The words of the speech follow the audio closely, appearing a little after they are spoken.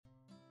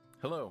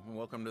Hello, and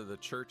welcome to the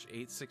Church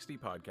 860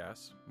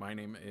 podcast. My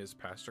name is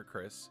Pastor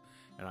Chris,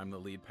 and I'm the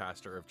lead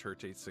pastor of Church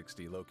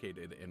 860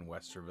 located in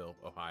Westerville,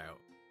 Ohio.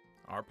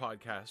 Our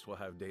podcast will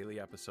have daily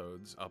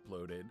episodes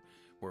uploaded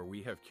where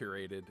we have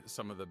curated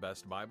some of the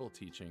best Bible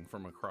teaching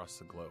from across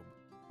the globe.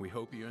 We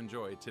hope you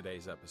enjoy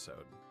today's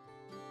episode.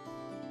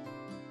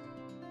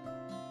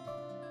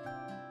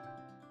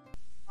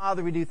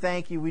 Father, we do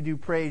thank you, we do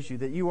praise you,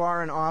 that you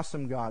are an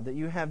awesome God, that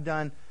you have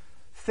done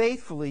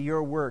faithfully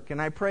your work. And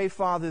I pray,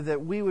 Father,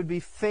 that we would be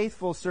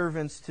faithful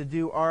servants to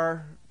do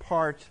our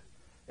part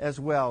as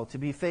well, to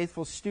be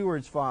faithful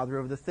stewards, Father,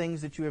 of the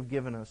things that you have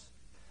given us.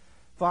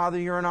 Father,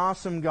 you're an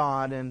awesome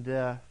God,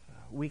 and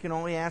we can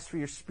only ask for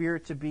your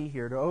Spirit to be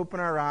here, to open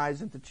our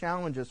eyes and to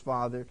challenge us,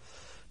 Father,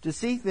 to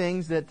see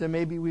things that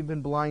maybe we've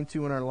been blind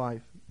to in our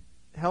life.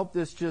 Help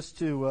this just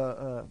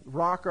to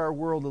rock our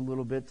world a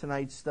little bit,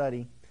 tonight's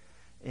study,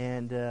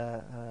 and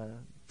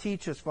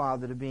teach us,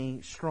 Father, to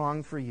be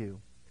strong for you.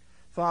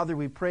 Father,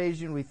 we praise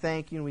you and we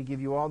thank you and we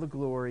give you all the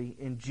glory.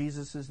 In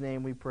Jesus'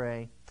 name we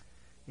pray.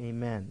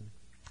 Amen.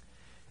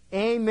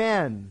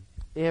 Amen.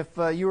 If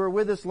you were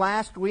with us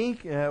last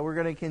week, we're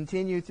going to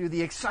continue through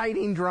the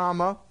exciting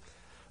drama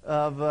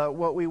of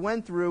what we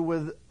went through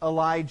with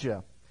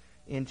Elijah.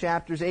 In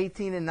chapters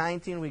 18 and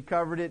 19, we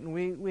covered it, and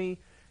we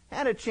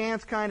had a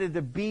chance kind of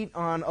to beat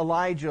on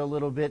Elijah a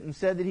little bit and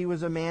said that he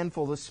was a man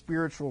full of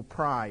spiritual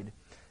pride.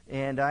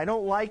 And I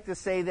don't like to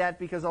say that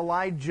because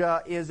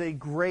Elijah is a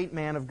great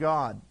man of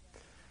God.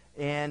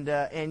 And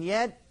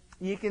yet,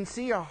 you can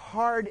see a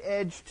hard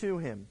edge to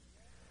him.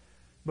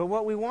 But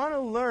what we want to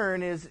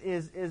learn is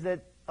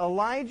that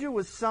Elijah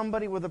was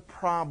somebody with a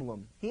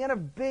problem. He had a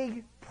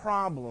big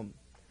problem.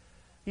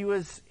 He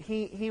was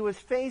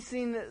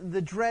facing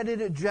the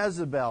dreaded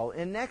Jezebel.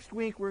 And next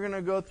week we're going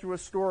to go through a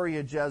story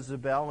of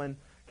Jezebel and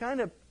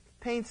kind of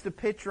paints the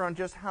picture on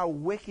just how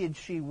wicked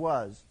she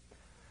was.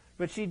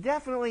 But she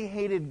definitely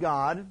hated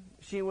God.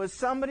 She was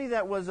somebody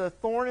that was a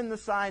thorn in the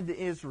side to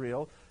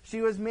Israel.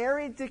 She was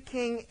married to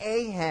King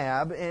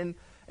Ahab, and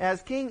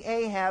as King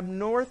Ahab,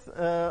 north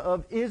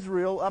of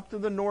Israel, up to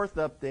the north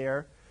up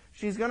there,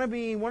 she's going to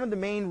be one of the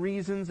main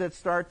reasons that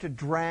start to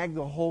drag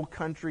the whole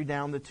country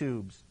down the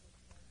tubes.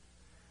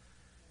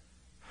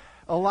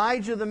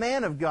 Elijah, the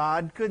man of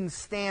God, couldn't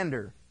stand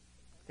her,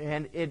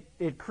 and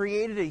it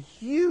created a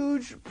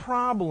huge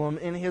problem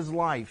in his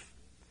life.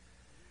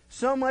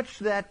 So much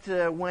that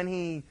when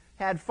he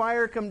had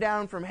fire come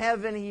down from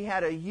heaven, he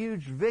had a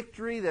huge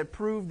victory that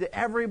proved to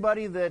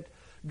everybody that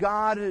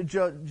God,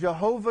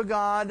 Jehovah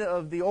God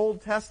of the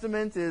Old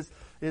Testament, is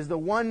the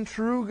one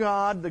true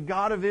God, the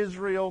God of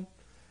Israel.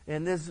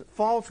 And this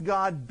false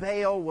god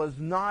Baal was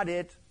not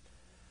it.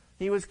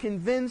 He was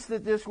convinced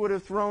that this would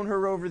have thrown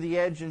her over the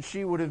edge and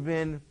she would have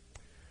been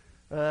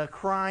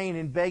crying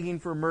and begging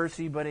for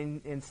mercy, but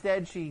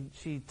instead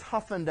she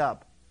toughened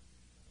up.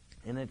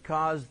 And it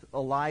caused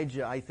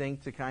Elijah, I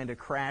think, to kind of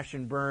crash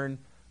and burn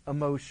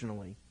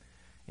emotionally.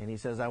 And he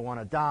says, I want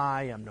to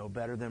die. I'm no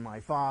better than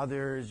my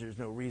fathers. There's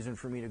no reason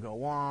for me to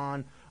go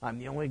on. I'm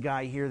the only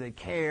guy here that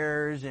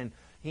cares. And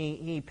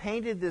he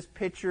painted this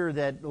picture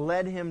that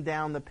led him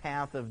down the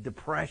path of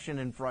depression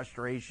and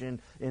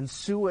frustration and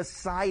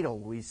suicidal,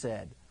 we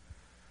said.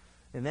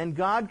 And then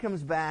God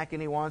comes back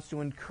and he wants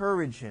to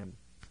encourage him.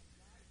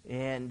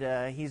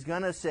 And he's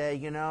going to say,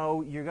 you're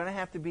going to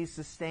have to be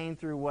sustained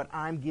through what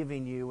I'm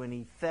giving you. And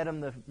he fed him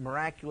the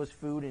miraculous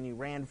food, and he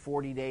ran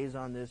 40 days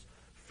on this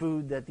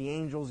food that the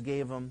angels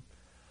gave him.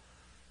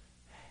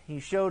 He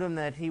showed him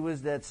that he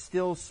was that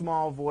still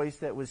small voice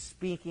that was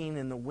speaking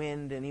in the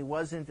wind, and he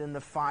wasn't in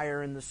the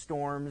fire and the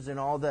storms and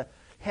all the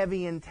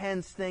heavy,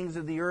 intense things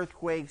of the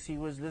earthquakes. He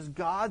was this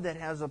God that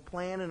has a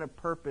plan and a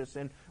purpose,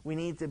 and we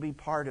need to be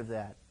part of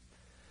that.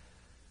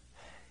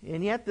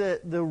 And yet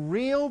the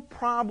real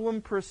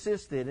problem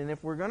persisted. And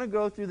if we're going to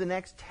go through the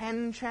next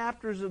 10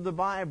 chapters of the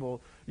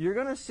Bible, you're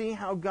going to see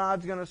how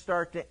God's going to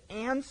start to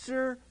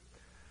answer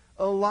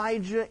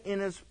Elijah in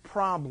his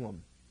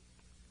problem.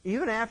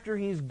 Even after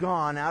he's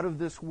gone out of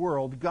this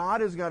world, God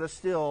has got to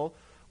still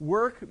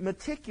work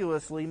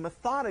meticulously,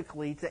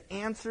 methodically to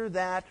answer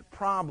that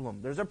problem.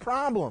 There's a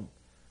problem,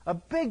 a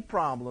big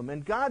problem,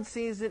 and God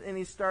sees it and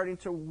he's starting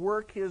to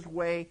work his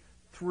way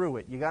through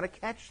it. You got to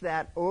catch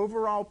that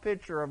overall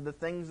picture of the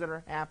things that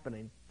are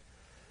happening.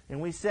 And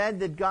we said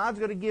that God's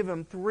going to give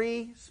him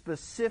 3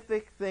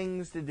 specific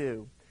things to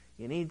do.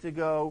 You need to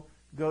go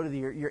to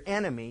your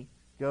enemy,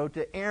 go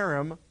to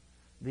Aram.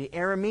 The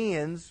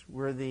Arameans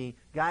were the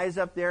guys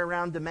up there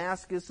around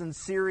Damascus and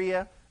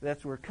Syria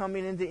that were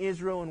coming into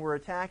Israel and were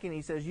attacking.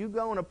 He says, you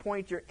go and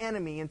appoint your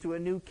enemy into a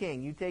new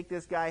king. You take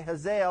this guy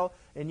Hazael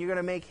and you're going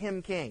to make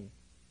him king.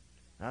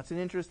 That's an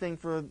interesting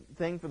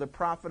thing for the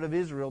prophet of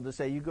Israel to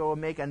say. You go and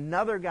make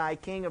another guy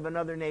king of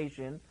another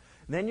nation.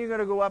 Then you're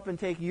going to go up and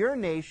take your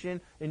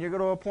nation, and you're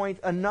going to appoint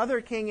another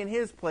king in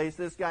his place,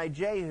 this guy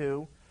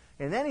Jehu.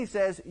 And then he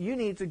says, you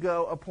need to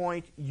go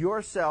appoint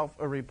yourself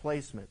a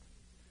replacement.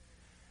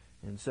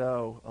 And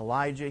so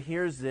Elijah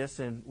hears this,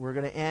 and we're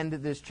going to end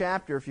this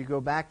chapter. If you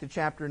go back to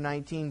chapter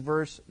 19,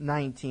 verse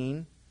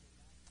 19,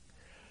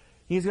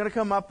 He's going to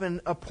come up and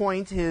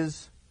appoint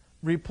his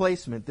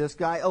replacement. This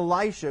guy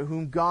Elisha,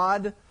 whom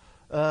God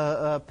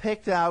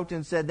picked out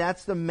and said,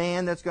 that's the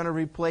man that's going to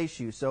replace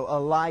you. So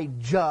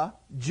Elijah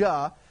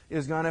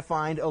is going to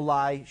find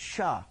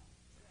Elisha.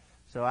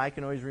 So I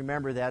can always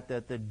remember that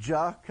the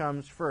J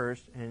comes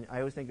first, and I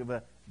always think of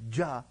a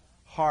J,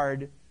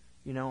 hard,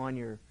 on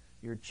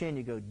your chin,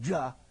 you go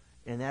J,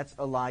 and that's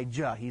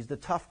Elijah. He's the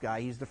tough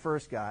guy. He's the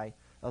first guy.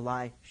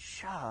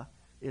 Elisha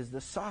is the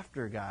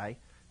softer guy,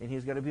 and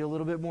he's going to be a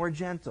little bit more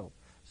gentle.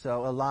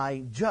 So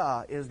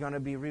Elijah is going to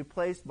be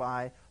replaced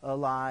by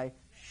Elisha.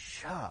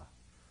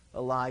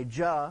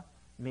 Elijah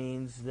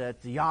means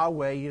that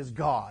Yahweh is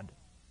God.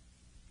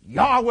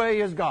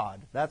 Yahweh is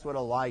God. That's what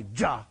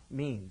Elijah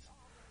means.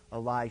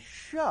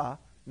 Elisha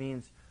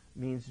means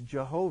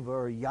Jehovah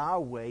or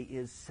Yahweh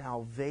is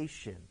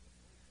salvation.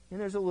 And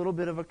there's a little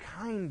bit of a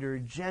kinder,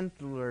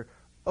 gentler,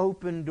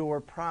 open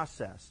door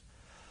process.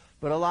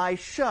 But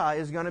Elisha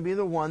is going to be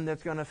the one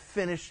that's going to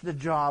finish the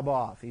job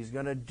off. He's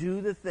going to do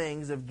the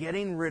things of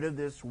getting rid of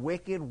this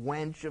wicked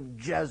wench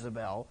of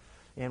Jezebel.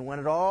 And when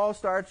it all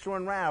starts to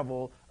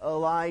unravel,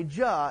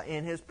 Elijah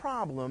and his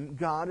problem,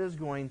 God is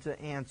going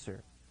to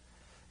answer.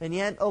 And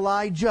yet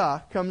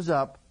Elijah comes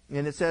up,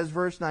 and it says,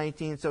 verse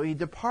 19, so he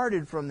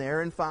departed from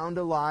there and found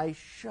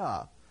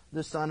Elisha,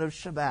 the son of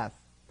Shaphat,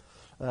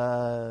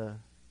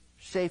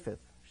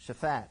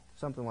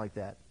 something like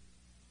that.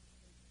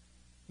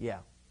 Yeah.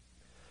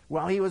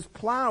 While he was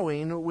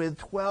plowing with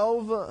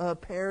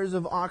 12 pairs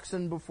of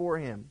oxen before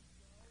him,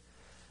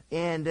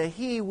 and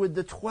he with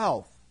the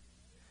 12th.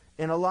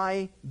 And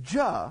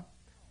Elijah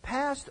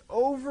passed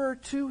over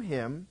to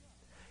him,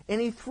 and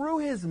he threw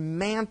his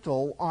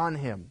mantle on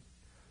him.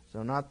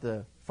 So not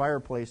the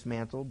fireplace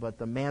mantle, but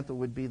the mantle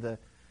would be the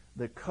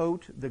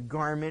coat, the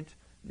garment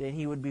that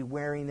he would be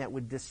wearing that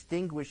would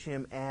distinguish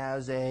him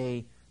as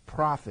a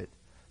prophet.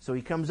 So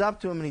he comes up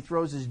to him and he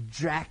throws his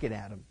jacket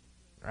at him,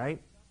 right?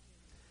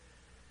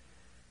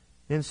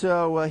 And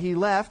so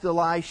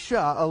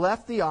Elisha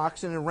left the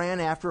oxen and ran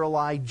after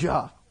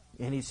Elijah.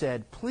 And he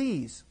said,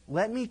 please,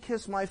 let me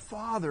kiss my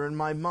father and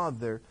my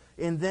mother,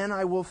 and then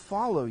I will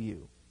follow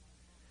you.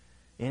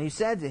 And he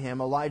said to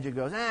him, Elijah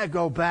goes,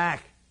 go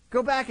back.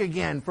 Go back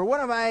again, for what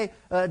have I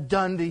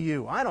done to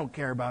you? I don't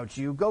care about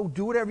you. Go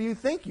do whatever you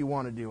think you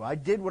want to do. I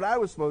did what I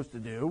was supposed to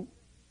do.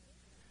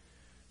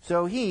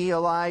 So he,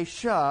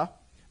 Elisha,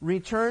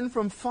 returned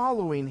from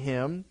following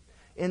him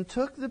and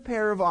took the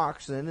pair of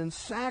oxen and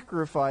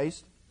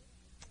sacrificed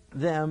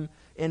them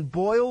and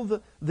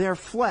boiled their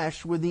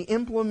flesh with the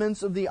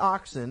implements of the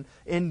oxen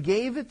and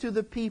gave it to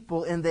the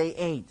people, and they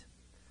ate.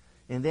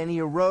 And then he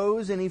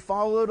arose and he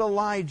followed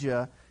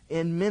Elijah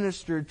and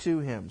ministered to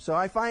him. So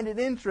I find it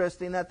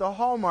interesting that the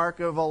hallmark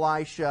of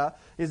Elisha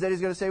is that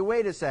he's going to say,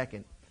 wait a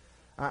second.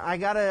 I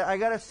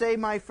gotta say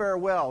my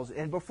farewells.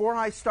 And before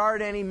I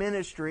start any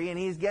ministry, and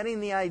he's getting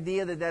the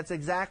idea that that's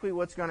exactly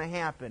what's going to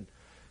happen.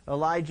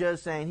 Elijah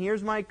is saying,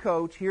 here's my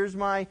coat, here's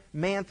my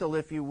mantle,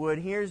 if you would,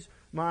 here's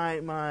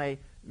my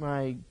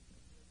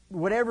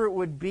whatever it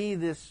would be,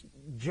 this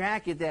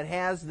jacket that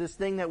has this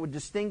thing that would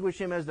distinguish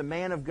him as the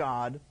man of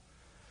God.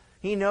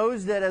 He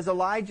knows that as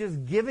Elijah's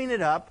giving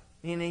it up,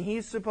 and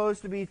he's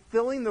supposed to be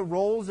filling the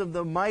roles of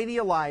the mighty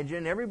Elijah,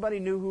 and everybody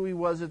knew who he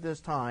was at this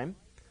time.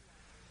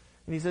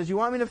 And he says, you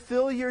want me to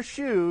fill your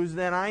shoes?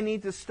 Then I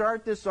need to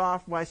start this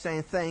off by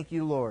saying, thank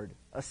you, Lord.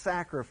 A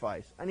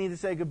sacrifice. I need to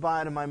say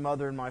goodbye to my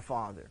mother and my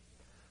father.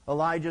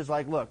 Elijah's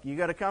like, look, you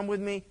got to come with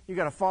me. You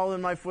got to follow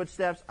in my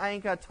footsteps. I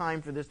ain't got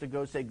time for this to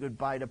go say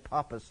goodbye to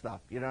Papa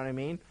stuff. You know what I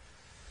mean?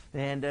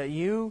 And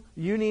you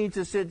need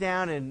to sit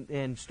down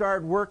and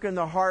start working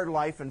the hard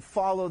life and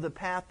follow the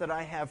path that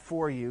I have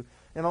for you.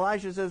 And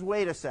Elijah says,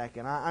 wait a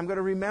second. I'm going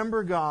to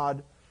remember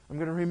God. I'm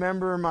going to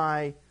remember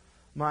my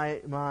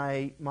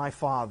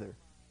father.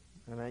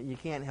 And you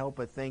can't help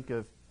but think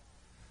of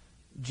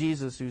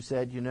Jesus, who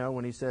said,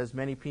 when he says,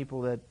 many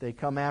people that they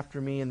come after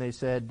me and they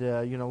said,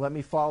 let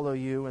me follow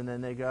you. And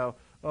then they go,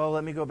 oh,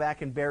 let me go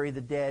back and bury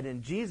the dead.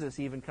 And Jesus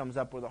even comes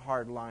up with a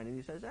hard line. And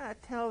he says,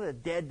 tell the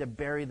dead to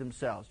bury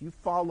themselves. You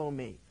follow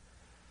me.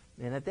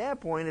 And at that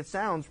point, it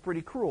sounds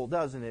pretty cruel,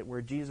 doesn't it?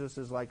 Where Jesus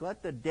is like,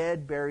 let the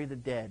dead bury the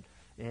dead.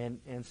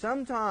 And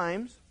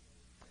sometimes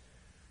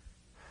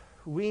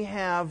we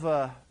have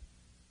a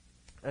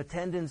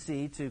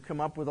tendency to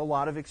come up with a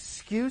lot of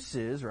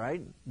excuses,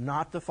 right,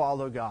 not to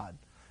follow God.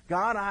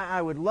 God, I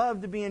would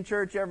love to be in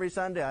church every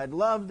Sunday. I'd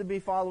love to be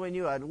following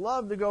you. I'd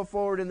love to go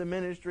forward in the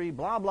ministry,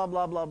 blah, blah,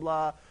 blah, blah,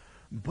 blah.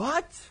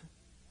 But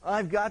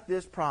I've got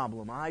this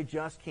problem. I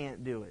just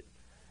can't do it.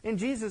 And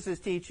Jesus is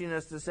teaching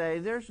us to say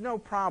there's no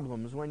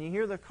problems. When you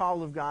hear the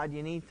call of God,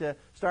 you need to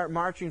start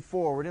marching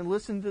forward and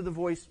listen to the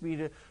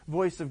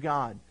voice of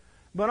God.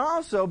 But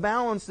also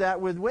balance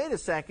that with, wait a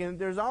second,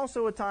 there's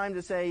also a time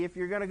to say if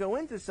you're going to go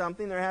into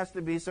something, there has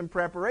to be some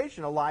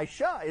preparation.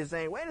 Elisha is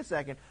saying, wait a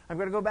second, I'm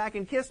going to go back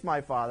and kiss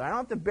my father. I don't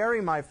have to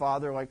bury my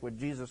father like what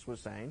Jesus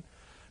was saying.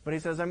 But he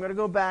says, I'm going to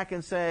go back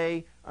and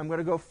say, I'm going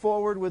to go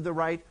forward with the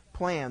right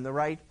plan, the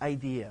right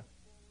idea.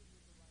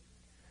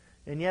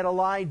 And yet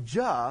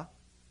Elijah,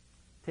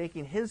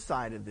 taking his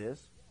side of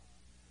this,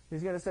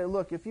 He's going to say,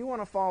 look, if you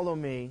want to follow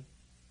me,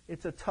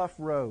 it's a tough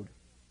road.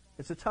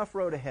 It's a tough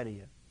road ahead of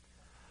you.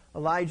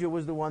 Elijah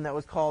was the one that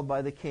was called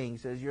by the king. He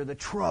says, you're the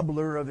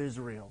troubler of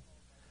Israel.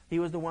 He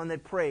was the one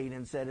that prayed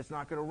and said, it's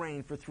not going to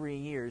rain for 3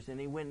 years. And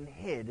he went and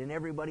hid, and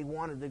everybody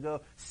wanted to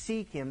go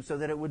seek him so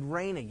that it would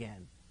rain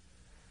again.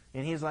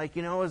 And he's like,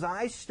 as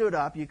I stood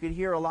up, you could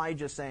hear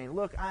Elijah saying,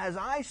 look, as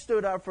I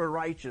stood up for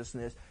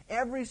righteousness,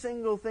 every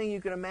single thing you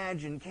could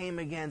imagine came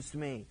against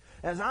me.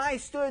 As I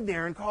stood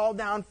there and called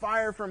down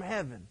fire from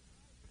heaven.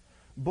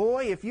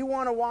 Boy, if you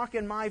want to walk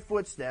in my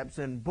footsteps,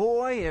 and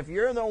boy, if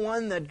you're the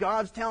one that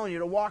God's telling you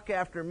to walk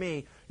after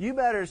me, you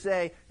better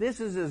say, this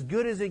is as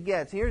good as it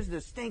gets. Here's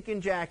the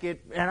stinking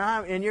jacket,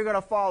 and you're going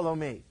to follow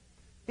me.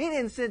 He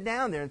didn't sit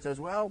down there and says,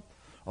 well,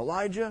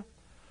 Elijah,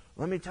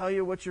 let me tell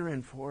you what you're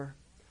in for.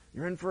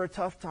 You're in for a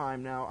tough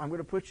time now. I'm going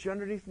to put you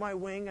underneath my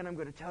wing, and I'm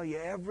going to tell you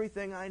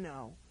everything I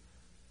know.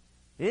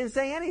 He didn't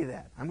say any of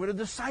that. I'm going to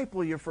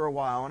disciple you for a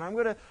while, and I'm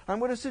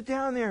going to sit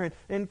down there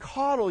and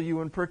coddle you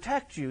and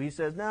protect you. He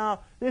says,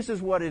 now, this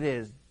is what it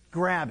is.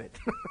 Grab it.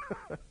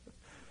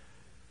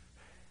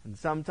 And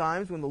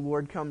sometimes when the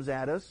Lord comes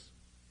at us,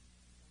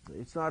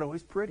 it's not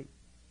always pretty.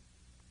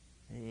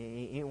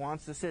 He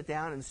wants to sit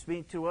down and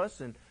speak to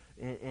us, and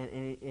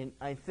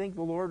I think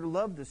the Lord would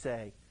love to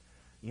say,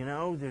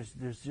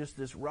 there's just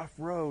this rough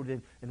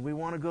road, and we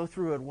want to go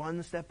through it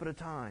one step at a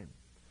time.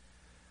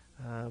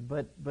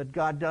 But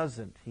God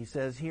doesn't. He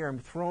says, here, I'm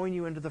throwing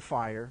you into the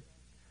fire.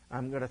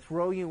 I'm going to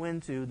throw you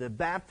into the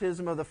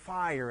baptism of the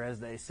fire,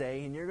 as they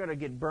say, and you're going to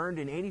get burned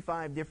in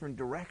 85 different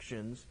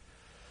directions,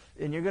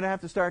 and you're going to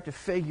have to start to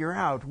figure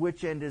out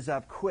which end is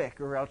up quick,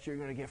 or else you're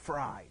going to get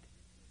fried.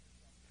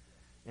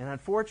 And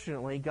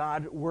unfortunately,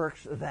 God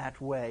works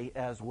that way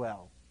as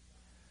well.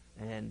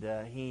 And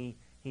He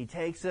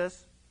takes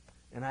us,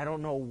 and I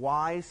don't know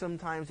why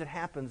sometimes it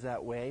happens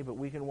that way, but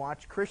we can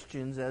watch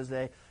Christians as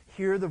they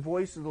hear the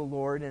voice of the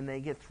Lord and they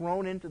get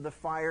thrown into the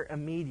fire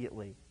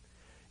immediately.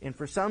 And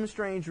for some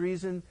strange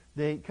reason,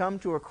 they come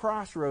to a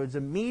crossroads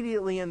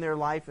immediately in their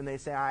life and they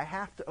say, I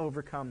have to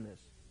overcome this.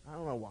 I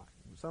don't know why.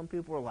 Some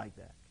people are like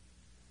that.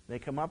 They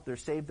come up, they're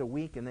saved a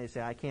week, and they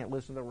say, I can't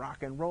listen to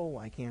rock and roll.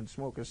 I can't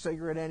smoke a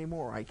cigarette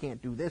anymore. I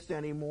can't do this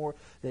anymore.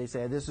 They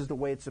say, this is the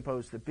way it's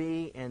supposed to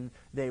be. And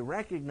they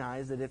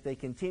recognize that if they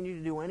continue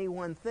to do any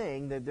one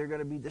thing, that they're going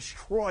to be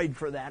destroyed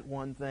for that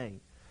one thing.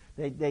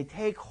 They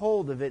take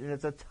hold of it, and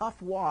it's a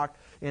tough walk,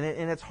 and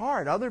it's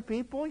hard. Other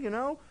people,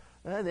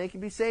 they can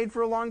be saved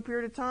for a long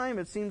period of time.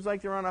 It seems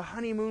like they're on a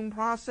honeymoon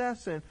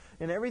process, and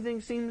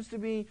everything seems to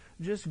be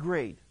just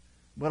great.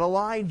 But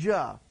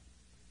Elijah,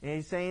 and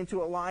he's saying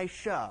to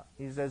Elisha,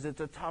 he says,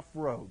 it's a tough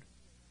road.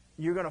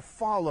 You're going to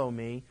follow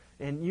me,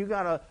 and you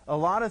got a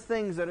lot of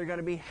things that are going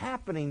to be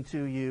happening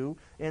to you,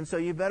 and so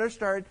you better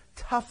start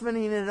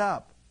toughening it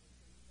up.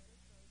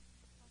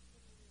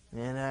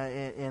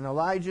 And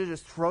Elijah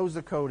just throws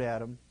the coat at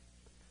him.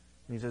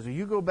 And he says, well,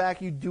 you go back,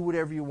 you do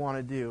whatever you want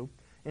to do.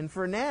 And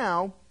for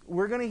now,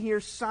 we're going to hear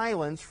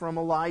silence from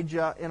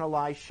Elijah and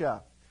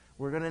Elisha.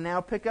 We're going to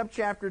now pick up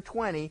chapter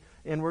 20,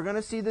 and we're going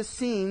to see the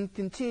scene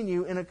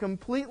continue in a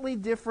completely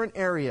different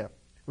area.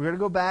 We're going to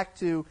go back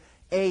to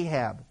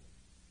Ahab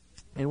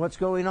and what's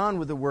going on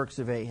with the works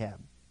of Ahab.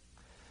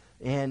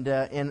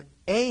 And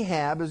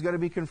Ahab is going to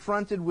be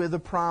confronted with a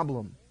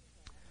problem.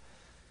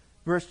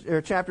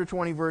 Chapter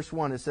 20, verse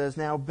 1, it says,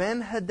 now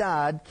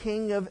Ben-Hadad,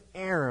 king of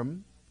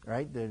Aram,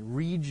 right, the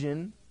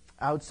region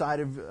outside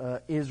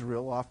of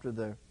Israel, off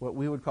to what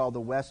we would call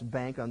the West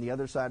Bank, on the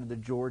other side of the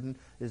Jordan,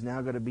 is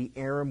now going to be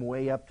Aram,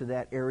 way up to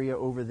that area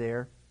over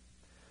there,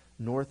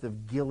 north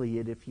of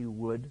Gilead, if you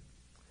would.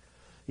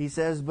 He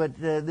says, but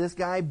this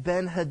guy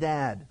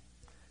Ben-Hadad,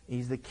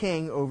 he's the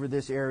king over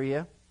this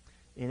area.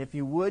 And if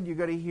you would, you're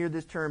going to hear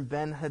this term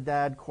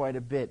Ben-Hadad quite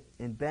a bit.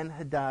 And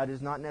Ben-Hadad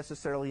is not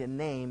necessarily a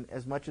name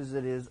as much as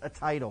it is a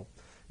title.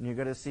 And you're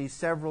going to see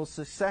several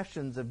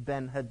successions of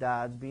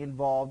Ben-Hadads be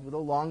involved with a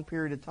long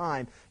period of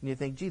time. And you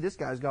think, gee, this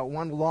guy's got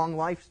one long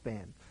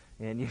lifespan.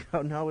 And you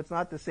go, no, it's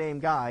not the same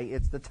guy.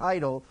 It's the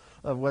title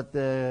of what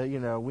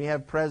we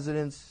have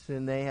presidents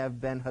and they have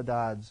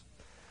Ben-Hadads.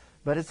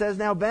 But it says,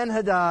 now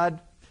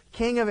Ben-Hadad,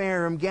 king of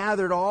Aram,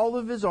 gathered all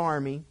of his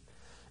army,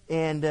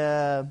 and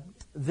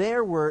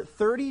there were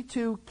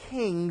 32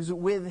 kings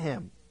with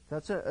him.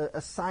 That's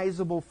a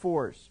sizable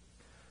force.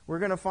 We're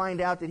going to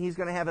find out that he's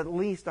going to have at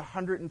least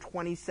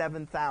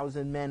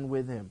 127,000 men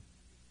with him.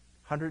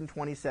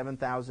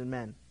 127,000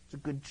 men. It's a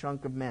good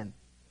chunk of men.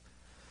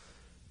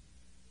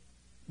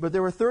 But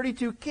there were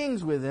 32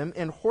 kings with him,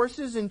 and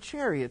horses and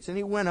chariots. And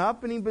he went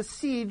up and he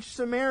besieged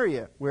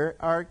Samaria, where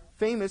our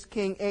famous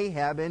king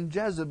Ahab and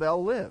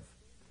Jezebel live.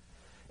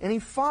 And he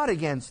fought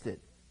against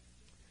it.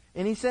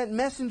 And he sent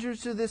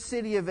messengers to the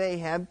city of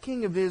Ahab,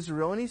 king of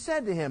Israel, and he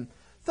said to him,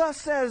 thus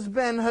says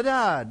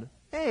Ben-Hadad,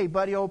 hey,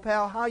 buddy, old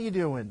pal, how you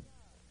doing?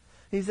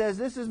 He says,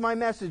 this is my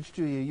message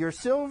to you. Your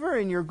silver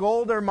and your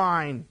gold are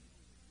mine.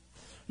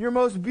 Your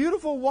most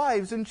beautiful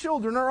wives and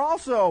children are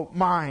also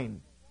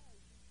mine.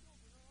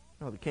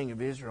 Oh, the king of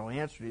Israel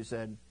answered, he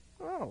said,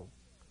 oh,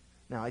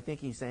 Now, I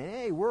think he's saying,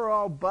 hey, we're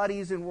all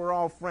buddies and we're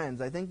all friends.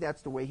 I think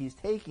that's the way he's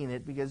taking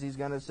it, because he's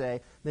going to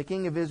say, the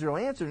king of Israel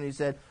answered and he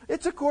said,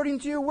 it's according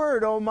to your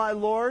word, O my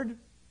Lord.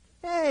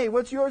 Hey,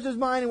 what's yours is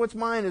mine and what's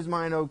mine is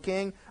mine, O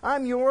king.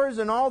 I'm yours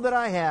and all that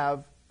I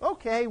have.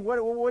 Okay,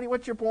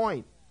 what's your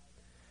point?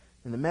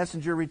 And the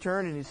messenger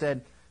returned and he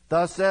said,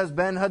 thus says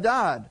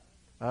Ben-Hadad,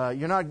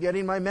 you're not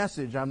getting my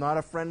message. I'm not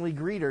a friendly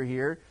greeter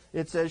here.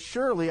 It says,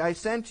 surely I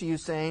sent to you,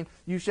 saying,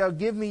 you shall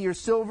give me your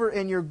silver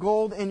and your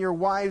gold and your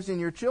wives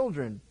and your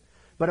children.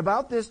 But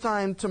about this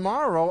time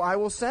tomorrow I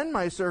will send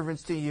my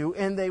servants to you,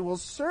 and they will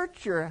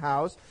search your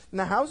house and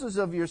the houses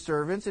of your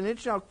servants, and it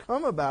shall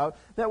come about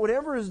that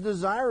whatever is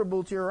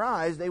desirable to your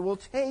eyes they will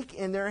take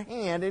in their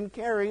hand and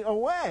carry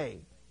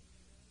away.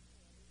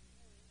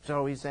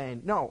 So he's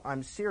saying, no,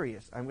 I'm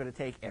serious. I'm going to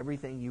take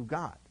everything you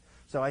got.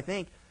 So I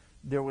think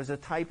there was a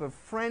type of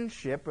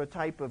friendship, a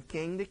type of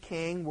king to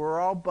king.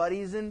 We're all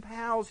buddies and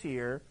pals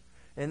here.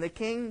 And the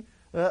king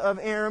of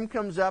Aram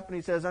comes up and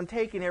he says, I'm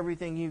taking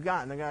everything you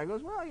got. And the guy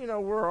goes,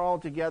 well, we're all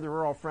together.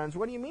 We're all friends.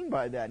 What do you mean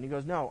by that? And he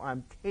goes, no,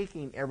 I'm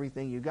taking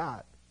everything you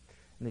got.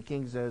 And the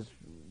king says,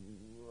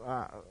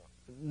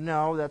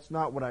 no, that's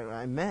not what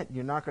I meant.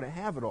 You're not going to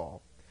have it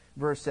all.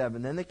 Verse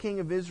 7, then the king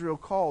of Israel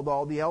called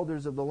all the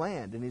elders of the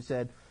land. And he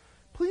said,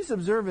 please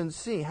observe and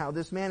see how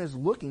this man is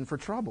looking for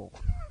trouble.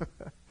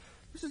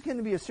 This is going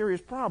to be a serious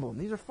problem.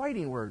 These are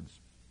fighting words.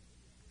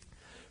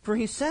 For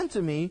he sent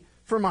to me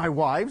for my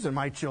wives and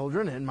my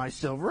children and my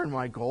silver and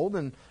my gold,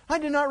 and I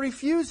did not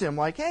refuse him.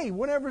 Like, hey,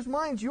 whatever's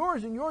mine's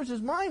yours and yours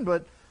is mine.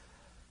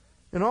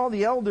 And all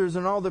the elders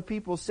and all the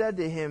people said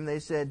to him, they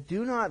said,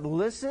 do not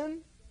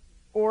listen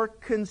or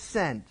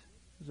consent.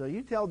 So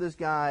you tell this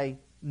guy,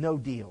 no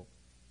deal.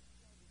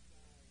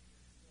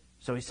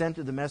 So he sent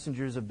to the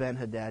messengers of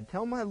Ben-Hadad,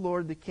 tell my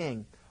lord the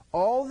king,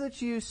 all that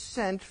you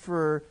sent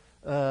for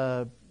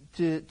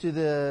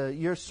to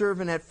your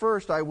servant at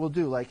first I will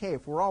do. Like, hey,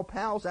 if we're all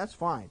pals, that's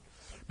fine.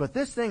 But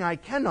this thing I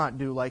cannot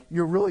do. Like,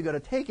 you're really going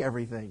to take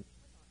everything.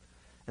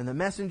 And the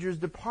messengers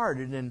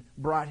departed and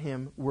brought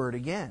him word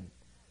again.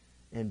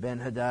 And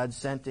Ben-Hadad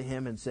sent to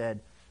him and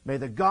said, may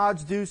the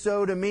gods do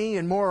so to me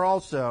and more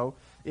also,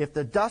 if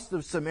the dust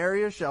of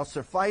Samaria shall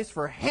suffice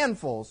for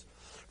handfuls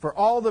for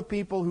all the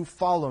people who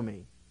follow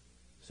me.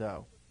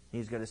 So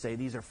he's going to say,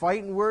 these are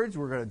fighting words.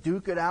 We're going to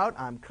duke it out.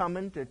 I'm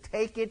coming to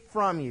take it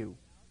from you.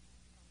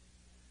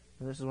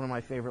 And this is one of my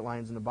favorite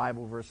lines in the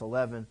Bible, verse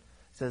 11. It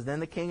says, then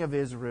the king of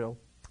Israel,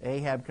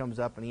 Ahab, comes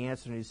up and he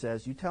answers and he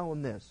says, you tell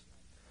him this,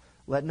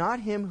 let not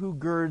him who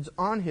girds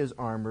on his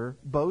armor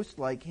boast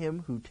like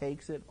him who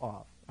takes it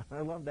off. I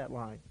love that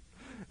line.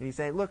 And he's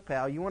saying, look,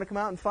 pal, you want to come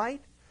out and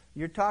fight?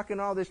 You're talking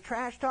all this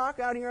trash talk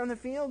out here on the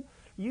field?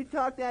 You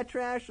talk that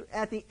trash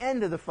at the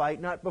end of the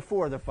fight, not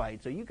before the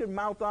fight. So you can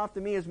mouth off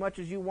to me as much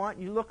as you want.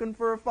 You looking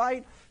for a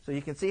fight? So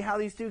you can see how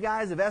these two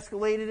guys have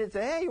escalated it.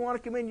 Say, hey, you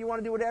want to come in? You want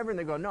to do whatever? And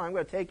they go, no, I'm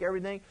going to take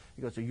everything.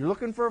 He goes, so you're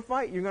looking for a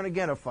fight? You're going to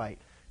get a fight.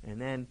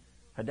 And then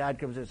Hadad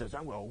comes in and says,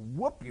 I'm going to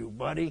whoop you,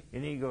 buddy.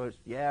 And he goes,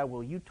 yeah,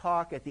 well, you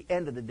talk at the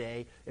end of the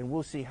day, and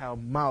we'll see how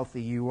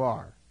mouthy you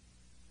are.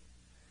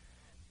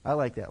 I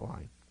like that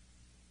line.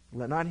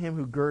 Let not him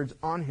who girds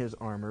on his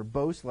armor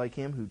boast like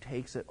him who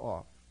takes it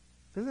off.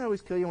 Doesn't that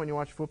always kill you when you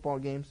watch football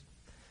games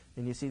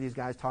and you see these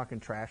guys talking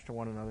trash to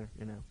one another?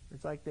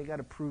 It's like they got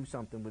to prove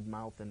something with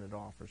mouthing it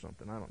off or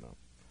something. I don't know.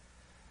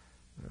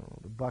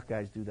 The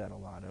Buckeyes do that a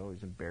lot. It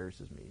always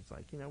embarrasses me. It's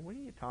like, what are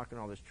you talking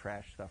all this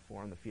trash stuff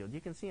for on the field?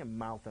 You can see them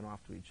mouthing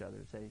off to each other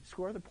and say,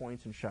 score the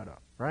points and shut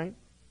up, right?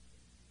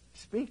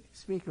 Speak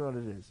what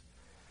it is.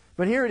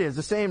 But here it is,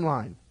 the same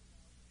line.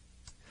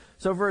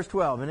 So verse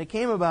 12, and it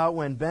came about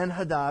when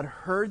Ben-Hadad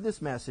heard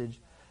this message,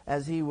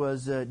 as he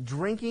was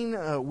drinking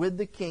with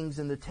the kings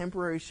in the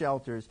temporary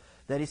shelters,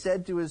 that he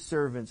said to his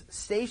servants,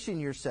 station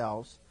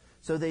yourselves.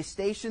 So they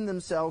stationed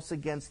themselves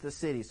against the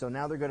city. So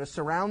now they're going to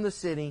surround the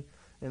city,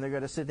 and they're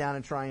going to sit down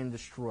and try and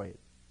destroy it.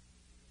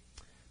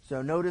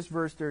 So notice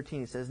verse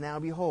 13. It says, now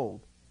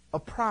behold, a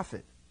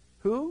prophet.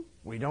 Who?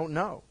 We don't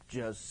know.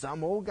 Just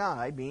some old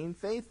guy being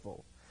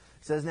faithful.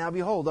 It says, now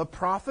behold, a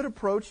prophet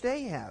approached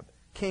Ahab,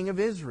 king of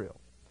Israel,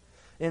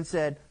 and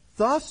said,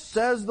 thus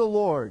says the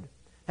Lord,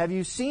 have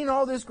you seen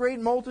all this great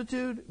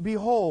multitude?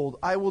 Behold,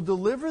 I will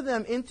deliver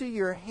them into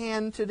your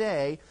hand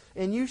today,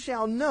 and you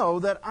shall know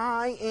that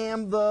I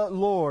am the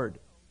Lord.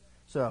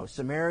 So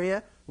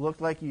Samaria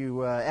looked like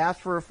you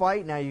asked for a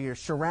fight. Now you're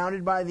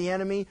surrounded by the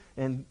enemy,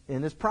 and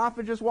this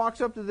prophet just walks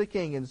up to the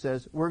king and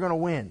says, we're going to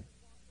win.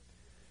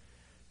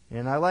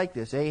 And I like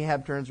this.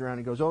 Ahab turns around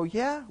and goes, oh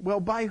yeah? Well,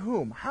 by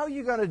whom? How are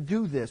you going to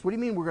do this? What do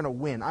you mean we're going to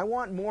win? I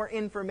want more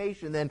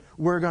information than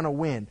we're going to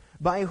win.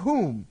 By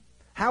whom?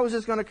 How is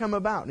this going to come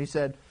about? And he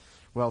said,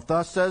 well,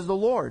 thus says the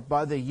Lord,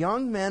 by the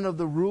young men of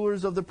the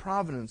rulers of the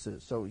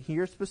provinces. So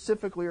here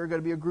specifically are going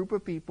to be a group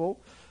of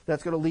people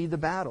that's going to lead the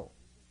battle.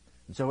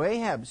 And so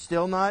Ahab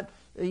still not,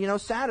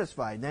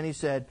 satisfied. Then he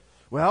said,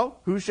 well,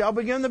 who shall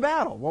begin the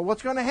battle? Well,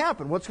 what's going to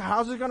happen?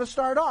 How's it going to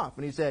start off?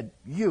 And he said,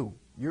 you're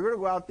going to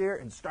go out there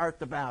and start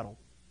the battle.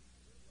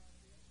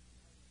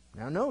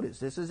 Now notice,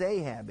 this is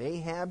Ahab.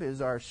 Ahab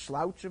is our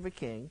slouch of a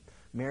king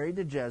married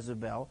to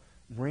Jezebel,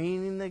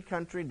 bringing the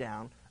country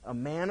down. A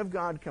man of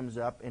God comes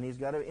up, and he's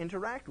got to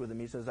interact with him.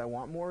 He says, I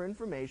want more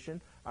information.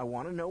 I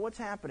want to know what's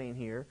happening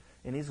here.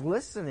 And he's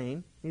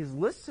listening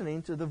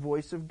to the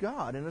voice of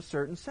God in a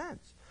certain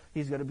sense.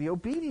 He's got to be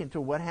obedient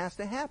to what has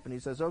to happen. He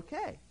says,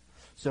 okay.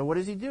 So what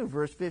does he do?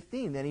 Verse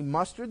 15, then he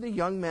mustered the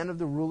young men of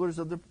the rulers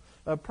of the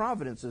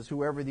providences,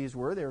 whoever these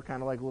were. They were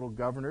kind of like little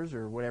governors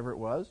or whatever it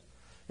was.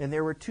 And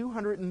there were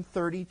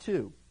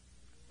 232.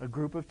 A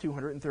group of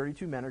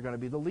 232 men are going to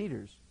be the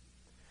leaders.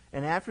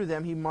 And after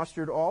them he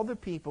mustered all the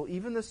people,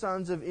 even the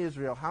sons of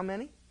Israel. How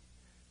many?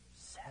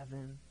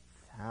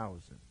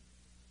 7,000.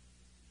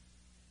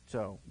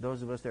 So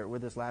those of us that were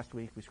with us last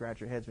week, we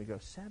scratch our heads and we go,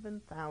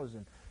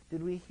 7,000.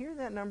 Did we hear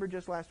that number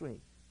just last week?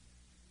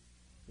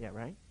 Yeah,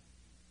 right?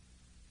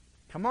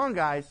 Come on,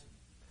 guys.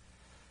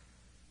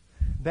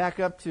 Back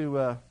up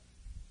to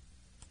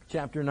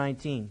chapter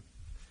 19.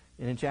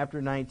 And in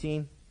chapter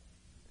 19,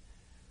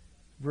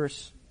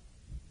 verse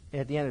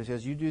at the end it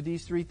says, you do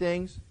these three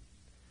things,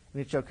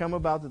 and it shall come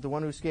about that the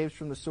one who escapes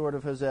from the sword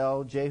of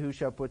Hazael, Jehu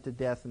shall put to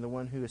death, and the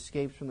one who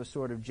escapes from the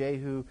sword of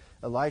Jehu,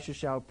 Elisha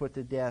shall put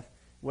to death.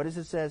 What does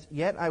it says?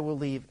 Yet I will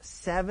leave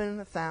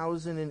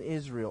 7,000 in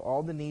Israel,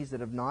 all the knees that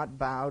have not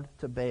bowed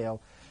to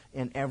Baal,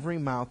 and every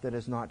mouth that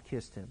has not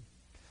kissed him.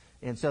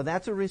 And so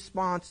that's a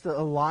response to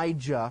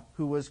Elijah,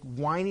 who was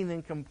whining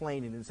and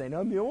complaining and saying,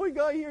 I'm the only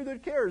guy here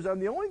that cares. I'm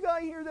the only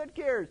guy here that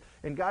cares.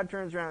 And God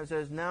turns around and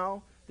says,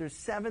 no, there's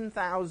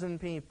 7,000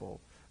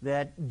 people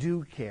that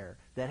do care,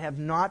 that have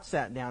not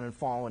sat down and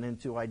fallen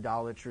into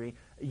idolatry.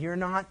 You're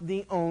not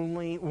the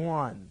only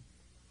one.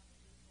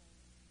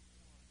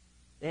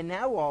 And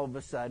now all of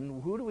a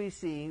sudden, who do we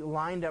see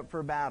lined up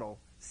for battle?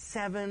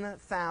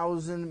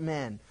 7,000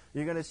 men.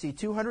 You're going to see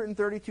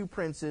 232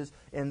 princes,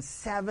 and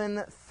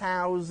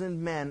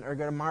 7,000 men are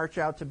going to march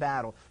out to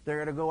battle. They're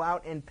going to go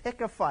out and pick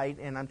a fight,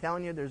 and I'm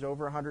telling you, there's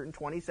over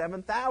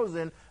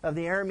 127,000 of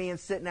the Arameans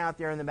sitting out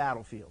there in the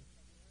battlefield.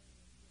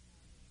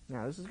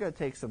 Now, this is going to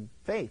take some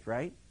faith,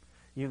 right?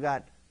 You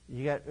got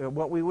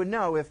what we would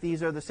know if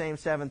these are the same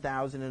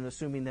 7,000, and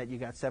assuming that you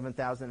got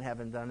 7,000 that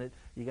haven't done it,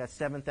 you got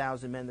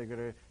 7,000 men that are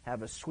going to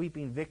have a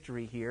sweeping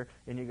victory here,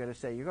 and you're going to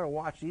say, you're going to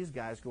watch these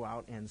guys go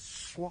out and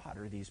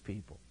slaughter these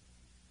people.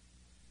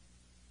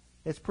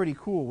 It's pretty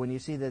cool when you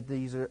see that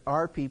these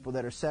are people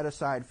that are set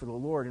aside for the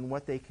Lord and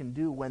what they can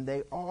do when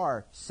they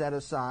are set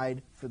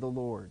aside for the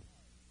Lord.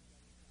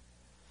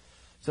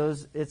 So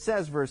it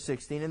says, verse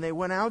 16, and they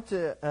went out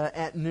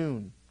at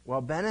noon,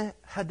 while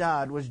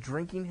Ben-Hadad was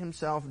drinking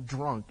himself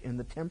drunk in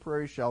the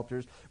temporary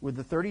shelters with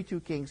the 32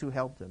 kings who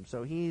helped him.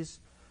 So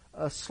he's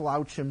a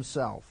slouch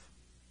himself.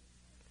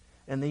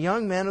 And the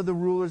young men of the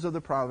rulers of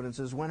the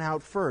provinces went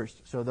out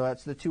first. So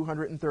that's the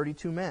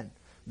 232 men.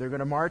 They're going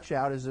to march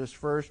out as this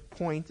first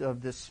point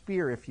of the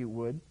spear, if you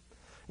would.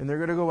 And they're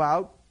going to go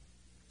out.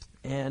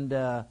 And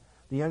the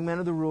young men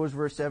of the rulers,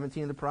 verse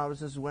 17, of the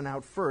provinces went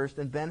out first.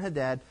 And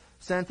Ben-Hadad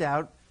sent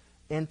out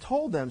and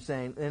told them,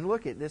 saying, and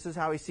look at, this is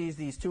how he sees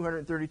these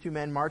 232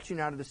 men marching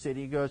out of the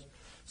city. He goes,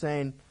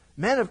 saying,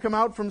 men have come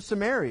out from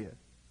Samaria.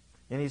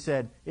 And he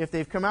said, if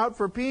they've come out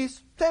for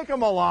peace, take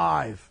them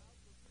alive.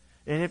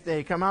 And if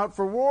they come out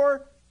for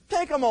war,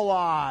 take them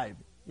alive.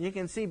 You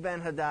can see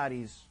Ben-Hadad,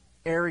 he's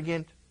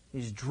arrogant,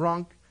 he's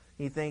drunk,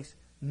 he thinks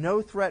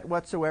no threat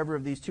whatsoever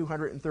of these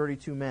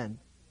 232 men.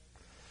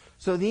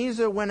 So these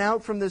went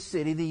out from the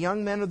city, the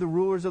young men of the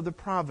rulers of the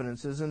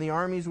provinces and the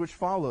armies which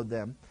followed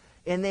them,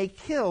 and they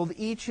killed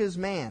each his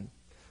man.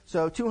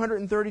 So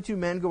 232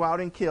 men go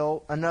out and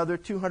kill another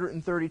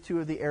 232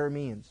 of the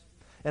Arameans.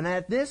 And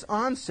at this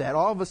onset,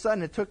 all of a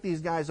sudden it took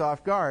these guys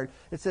off guard.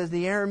 It says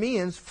the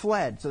Arameans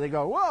fled. So they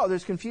go, whoa,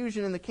 there's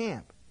confusion in the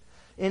camp.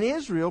 And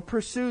Israel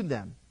pursued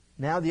them.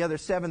 Now the other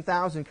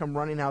 7,000 come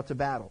running out to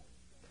battle.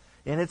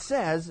 And it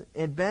says,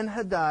 and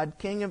Ben-Hadad,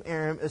 king of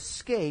Aram,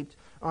 escaped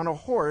on a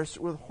horse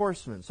with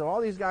horsemen. So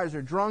all these guys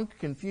are drunk,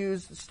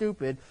 confused,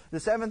 stupid. The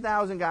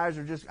 7,000 guys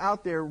are just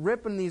out there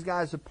ripping these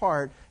guys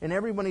apart, and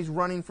everybody's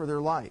running for their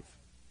life.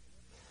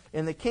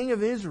 And the king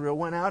of Israel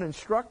went out and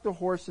struck the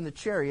horse and the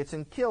chariots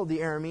and killed the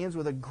Arameans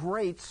with a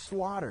great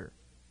slaughter.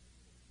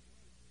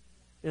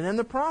 And then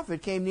the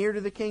prophet came near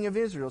to the king of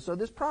Israel. So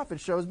this prophet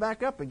shows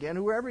back up again.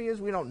 Whoever he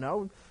is, we don't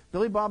know.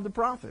 Billy Bob the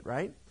prophet,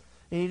 right?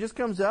 And he just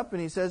comes up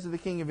and he says to the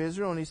king of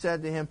Israel, and he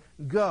said to him,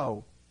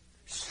 go,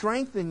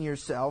 strengthen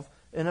yourself,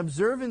 and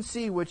observe and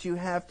see what you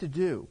have to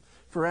do.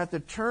 For at the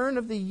turn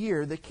of the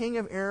year, the king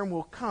of Aram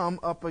will come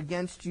up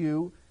against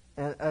you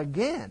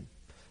again.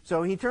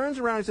 So he turns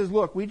around and says,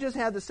 look, we just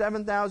had the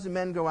 7,000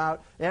 men go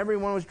out.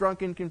 Everyone was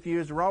drunk and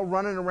confused. They're all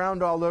running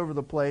around all over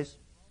the place.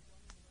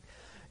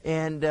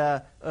 And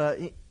the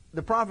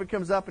prophet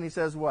comes up and he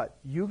says what?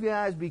 You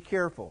guys be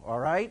careful, all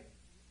right?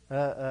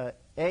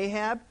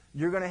 Ahab,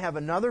 you're going to have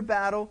another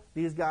battle.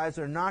 These guys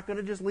are not going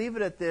to just leave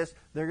it at this.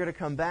 They're going to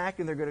come back,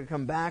 and they're going to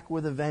come back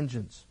with a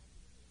vengeance.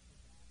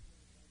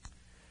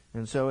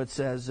 And so it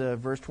says,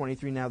 verse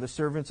 23, now the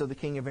servants of the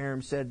king of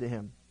Aram said to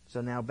him, so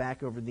now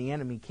back over the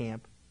enemy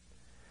camp,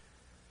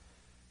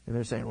 and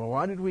they're saying, well,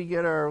 why did we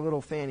get our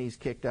little fannies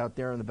kicked out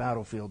there on the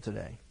battlefield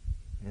today?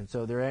 And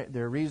so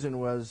their reason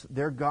was,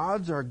 their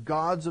gods are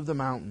gods of the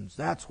mountains.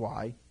 That's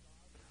why.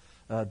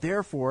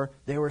 Therefore,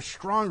 they were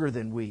stronger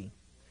than we.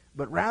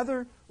 But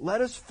rather,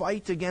 let us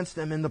fight against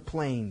them in the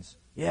plains.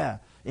 Yeah,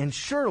 and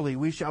surely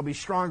we shall be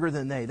stronger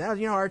than they.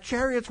 That, our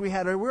chariots we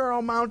were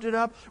all mounted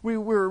up. We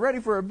were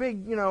ready for a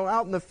big,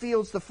 out in the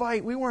fields to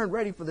fight. We weren't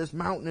ready for this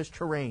mountainous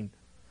terrain.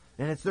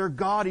 And it's their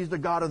God. He's the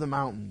God of the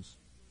mountains.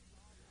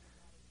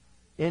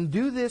 And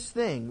do this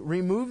thing.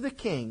 Remove the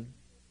kings,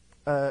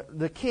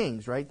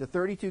 right? The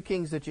 32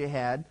 kings that you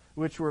had,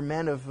 which were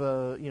men of,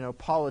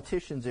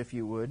 politicians, if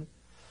you would.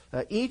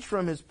 Each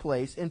from his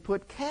place, and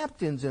put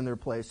captains in their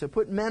place. So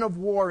put men of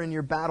war in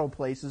your battle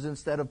places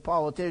instead of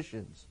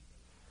politicians.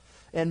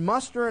 And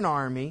muster an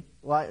army,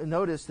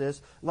 notice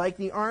this, like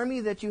the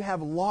army that you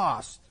have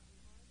lost.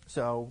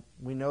 So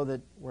we know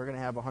that we're going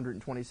to have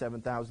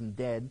 127,000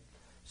 dead.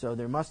 So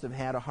there must have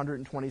had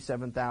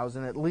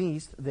 127,000 at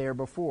least there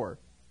before.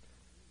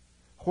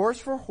 Horse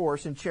for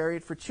horse and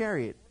chariot for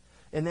chariot.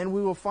 And then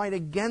we will fight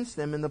against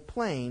them in the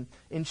plain,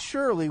 and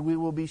surely we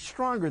will be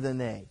stronger than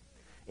they.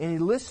 And he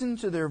listened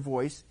to their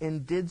voice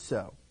and did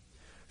so.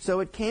 So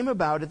it came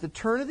about at the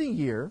turn of the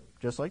year,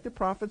 just like the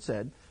prophet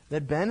said,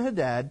 that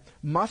Ben-Hadad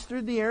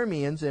mustered the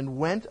Arameans and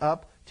went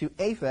up to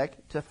Aphek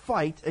to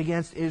fight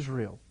against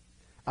Israel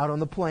out on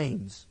the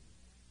plains.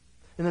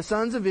 And the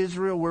sons of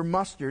Israel were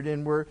mustered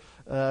and were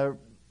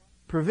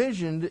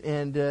provisioned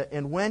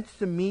and went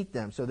to meet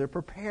them. So they're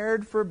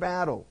prepared for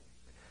battle.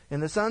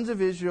 And the sons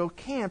of Israel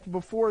camped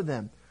before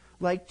them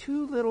like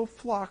two little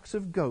flocks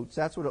of goats.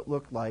 That's what it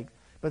looked like.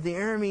 But the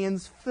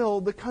Arameans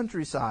filled the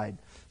countryside.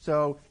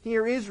 So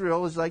here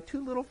Israel is like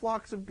two little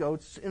flocks of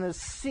goats in a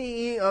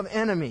sea of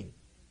enemy.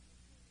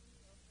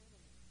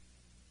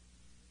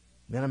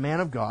 Then a man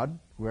of God,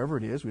 whoever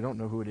it is, we don't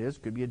know who it is,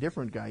 could be a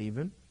different guy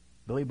even,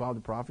 Billy Bob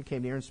the prophet,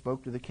 came near and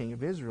spoke to the king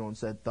of Israel and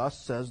said,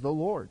 "Thus says the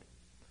Lord,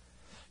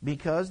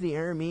 because the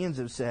Arameans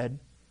have said,"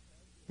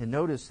 and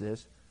notice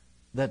this,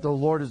 "that the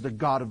Lord is the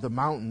God of the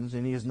mountains,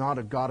 and he is not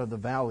a God of the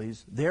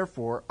valleys.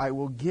 Therefore I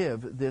will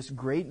give this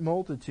great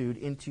multitude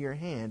into your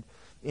hand,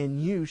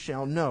 and you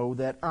shall know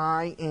that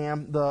I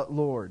am the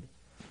Lord."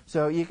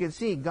 So you can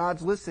see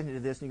God's listening to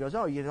this, and he goes,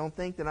 "Oh, you don't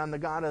think that I'm the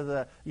God of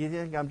the, you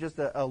think I'm just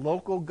a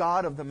local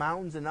God of the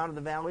mountains and not of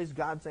the valleys?"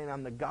 God's saying,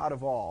 "I'm the God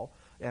of all,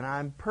 and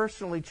I'm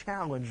personally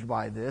challenged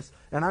by this,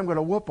 and I'm going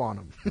to whoop on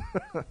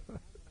them."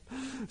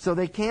 So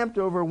they camped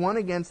over one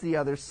against the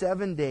other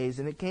 7 days,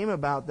 and it came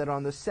about that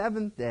on the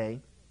seventh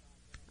day,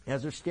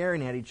 as they're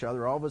staring at each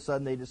other, all of a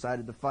sudden they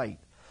decided to fight.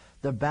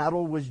 The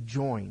battle was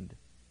joined.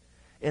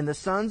 And the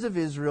sons of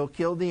Israel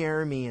killed the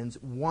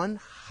Arameans,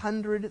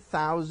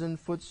 100,000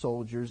 foot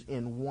soldiers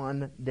in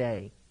 1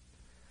 day.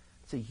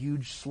 It's a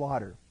huge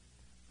slaughter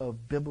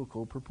of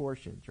biblical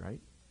proportions, right?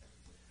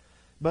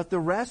 But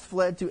the rest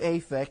fled to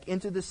Aphek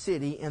into the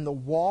city, and the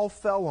wall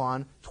fell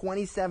on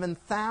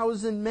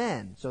 27,000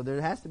 men. So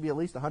there has to be at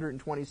least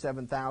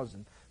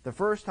 127,000. The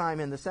first time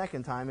and the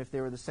second time, if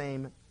they were the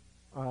same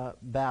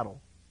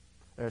battle,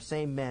 or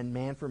same men,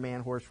 man for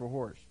man, horse for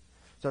horse.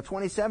 So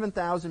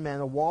 27,000 men,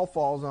 the wall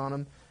falls on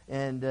them,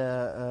 and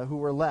who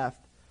were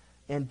left.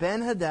 And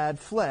Ben-Hadad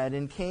fled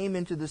and came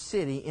into the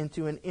city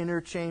into an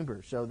inner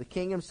chamber. So the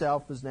king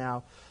himself is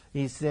now,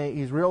 he's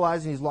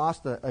realizing he's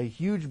lost a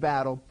huge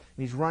battle, and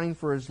he's running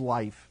for his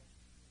life.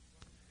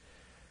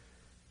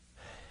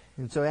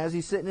 And so as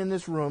he's sitting in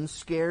this room,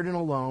 scared and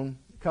alone,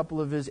 a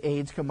couple of his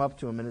aides come up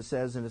to him, and it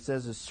says,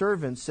 his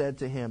servant said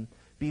to him,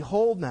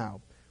 "Behold now,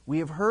 we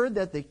have heard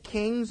that the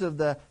kings of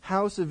the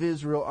house of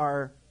Israel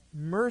are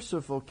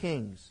merciful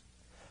kings.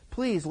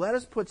 Please let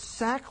us put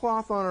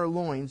sackcloth on our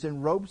loins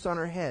and ropes on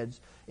our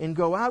heads and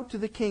go out to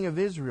the king of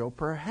Israel.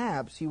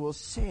 Perhaps he will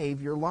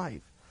save your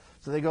life."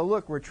 So they go,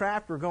 "Look, we're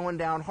trapped. We're going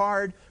down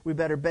hard. We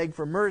better beg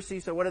for mercy."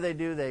 So what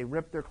do? They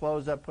rip their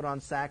clothes up, put on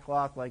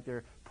sackcloth like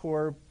they're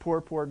poor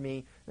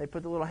me. They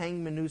put the little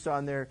hangman noose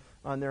on their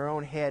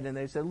own head, and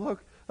they said,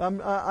 "Look,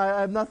 I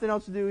have nothing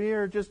else to do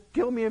here. Just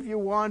kill me if you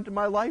want.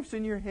 My life's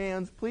in your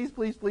hands. Please,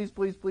 please, please,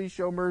 please, please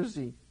show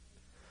mercy."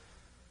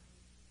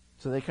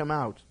 So they come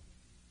out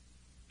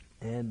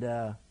and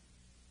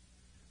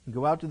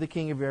go out to the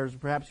king of Israel.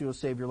 Perhaps he will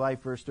save your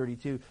life. Verse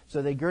 32.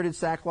 So they girded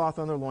sackcloth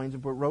on their loins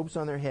and put ropes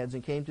on their heads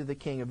and came to the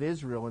king of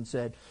Israel and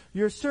said,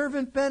 "Your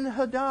servant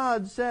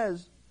Ben-Hadad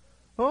says,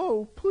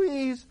 'Oh,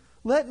 please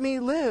let me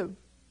live.'"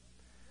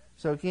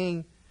 So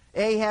King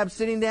Ahab,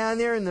 sitting down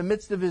there in the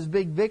midst of his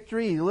big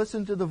victory, he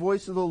listened to the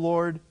voice of the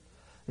Lord,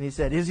 and he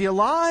said, "Is he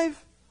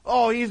alive?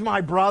 Oh, he's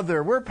my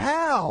brother. We're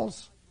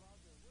pals."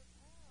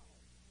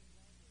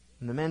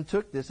 And the men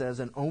took this as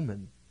an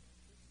omen.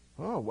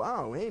 "Oh,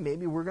 wow, hey,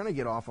 maybe we're going to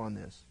get off on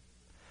this."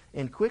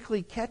 And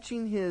quickly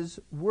catching his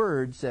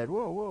word, said,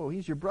 Whoa,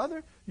 he's your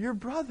brother? Your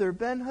brother,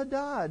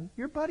 Ben-Hadad,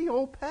 your buddy,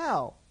 old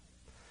pal."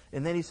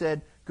 And then he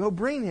said, "Go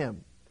bring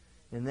him."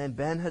 And then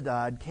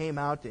Ben-Hadad came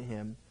out to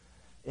him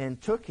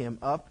and took him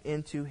up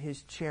into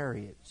his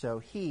chariot. So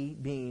he,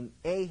 being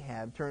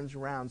Ahab, turns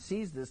around,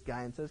 sees this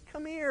guy, and says,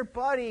 "Come here,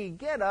 buddy,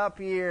 get up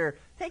here.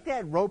 Take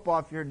that rope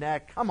off your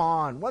neck. Come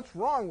on, what's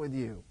wrong with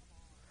you?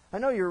 I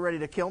know you were ready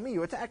to kill me.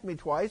 You attacked me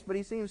twice, but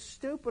he seems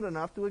stupid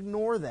enough to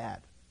ignore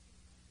that.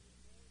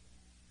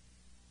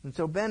 And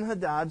so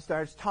Ben-Hadad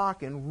starts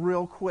talking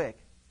real quick.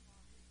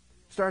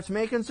 Starts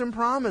making some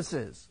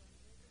promises.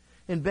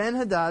 And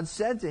Ben-Hadad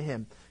said to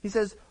him, he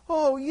says,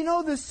 oh, you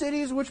know the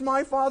cities which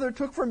my father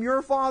took from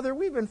your father?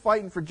 We've been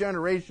fighting for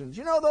generations.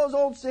 You know those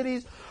old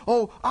cities?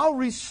 Oh, I'll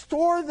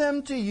restore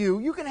them to you.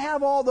 You can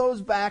have all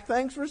those back.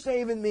 Thanks for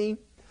saving me.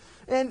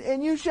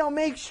 And you shall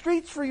make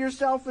streets for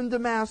yourself in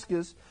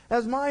Damascus,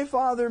 as my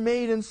father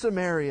made in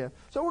Samaria.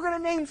 So we're going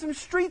to name some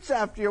streets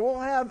after you. We'll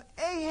have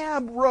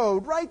Ahab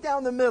Road right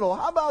down the middle.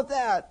 How about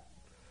that?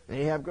 And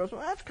Ahab goes,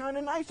 well, that's kind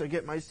of nice. I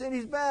get my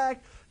cities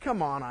back.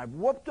 Come on, I've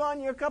whooped on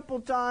you a couple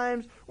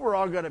times. We're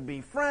all going to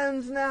be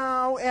friends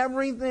now.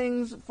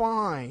 Everything's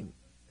fine.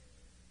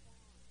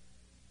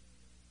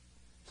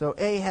 So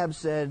Ahab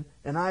said,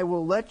 and I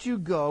will let you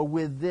go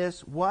with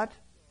this, what?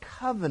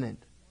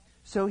 Covenant.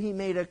 So he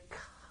made a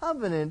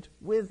covenant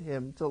with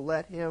him to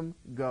let him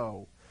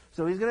go.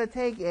 So he's going to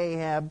take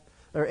Ahab,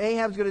 or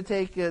Ahab's going to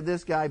take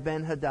this guy,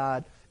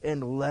 Ben-Hadad,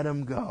 and let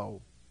him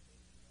go.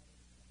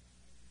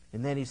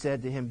 And then he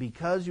said to him,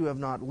 because you have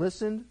not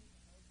listened.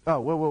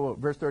 Oh,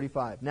 verse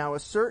 35. Now a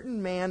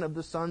certain man of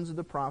the sons of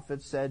the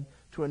prophets said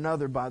to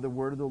another by the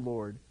word of the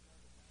Lord,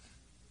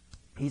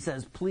 he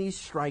says, please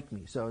strike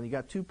me. So you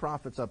got two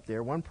prophets up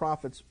there. One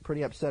prophet's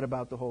pretty upset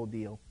about the whole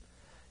deal.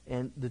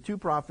 And the two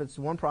prophets,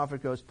 one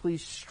prophet goes,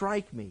 please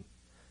strike me.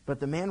 But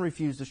the man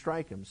refused to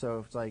strike him.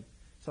 So it's like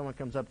someone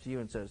comes up to you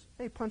and says,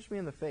 hey, punch me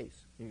in the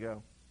face. You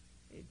go,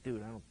 hey,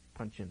 dude, I don't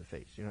punch you in the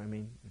face. You know what I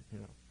mean?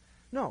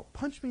 No,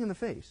 punch me in the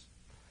face.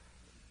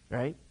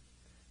 Right?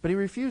 But he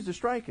refused to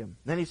strike him.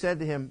 Then he said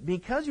to him,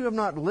 because you have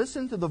not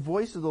listened to the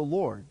voice of the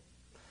Lord,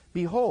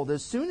 behold,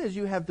 as soon as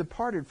you have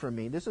departed from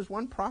me, this is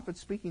one prophet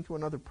speaking to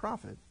another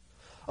prophet,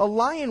 a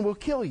lion will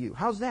kill you.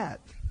 How's that?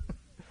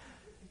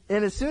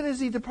 And as soon as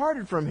he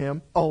departed from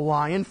him, a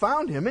lion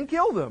found him and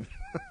killed him.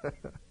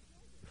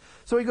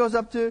 So he goes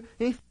up to...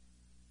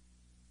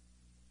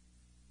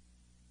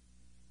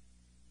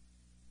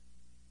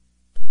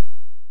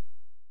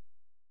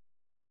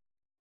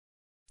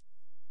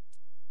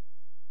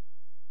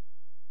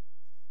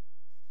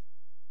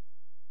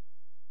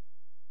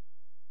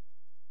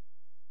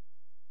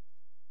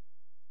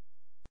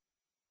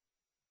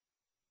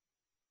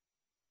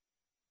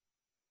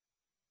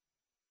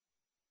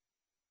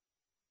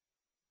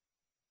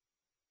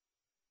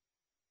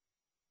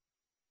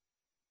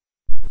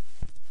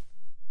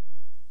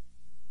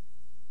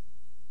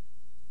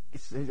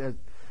 The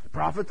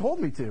prophet told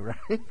me to,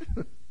 right?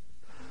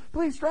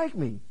 Please strike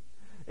me.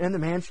 And the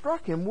man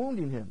struck him,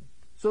 wounding him.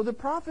 So the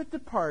prophet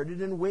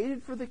departed and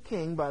waited for the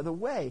king by the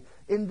way,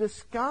 and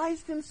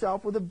disguised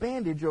himself with a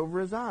bandage over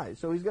his eyes.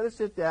 So he's got to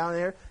sit down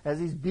there as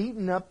he's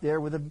beaten up there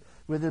with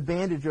a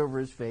bandage over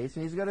his face,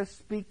 and he's got to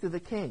speak to the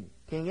king,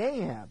 King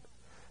Ahab.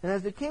 And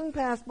as the king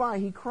passed by,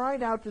 he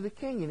cried out to the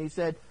king, and he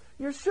said,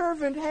 your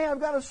servant, hey,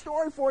 I've got a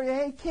story for you.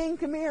 Hey, king,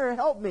 come here,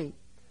 help me.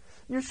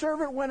 Your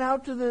servant went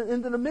out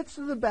into the midst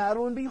of the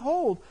battle, and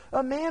behold,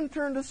 a man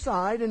turned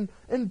aside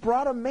and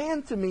brought a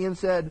man to me and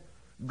said,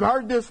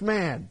 guard this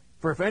man,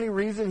 for if any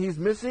reason he's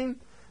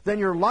missing, then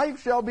your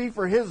life shall be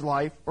for his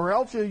life, or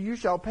else you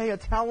shall pay a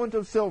talent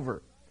of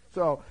silver.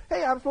 So,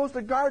 hey, I'm supposed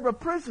to guard a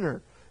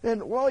prisoner.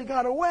 And, well, he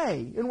got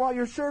away. And while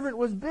your servant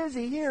was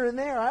busy here and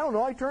there, I don't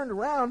know, I turned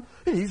around,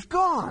 and he's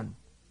gone.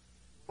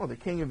 Well, the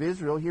king of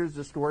Israel hears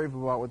the story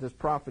about what this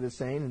prophet is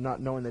saying, and not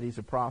knowing that he's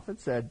a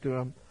prophet, said to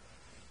him,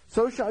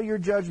 so shall your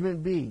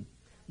judgment be.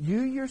 You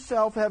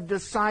yourself have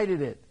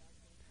decided it.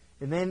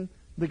 And then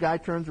the guy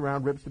turns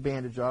around, rips the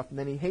bandage off, and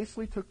then he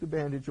hastily took the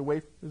bandage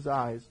away from his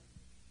eyes.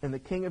 And the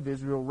king of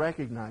Israel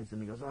recognized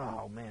him. He goes,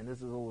 oh, man,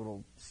 this is a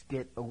little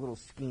skit, a little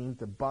scheme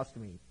to bust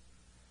me.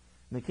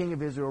 And the king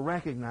of Israel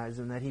recognized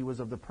him that he was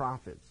of the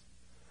prophets.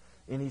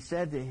 And he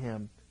said to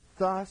him,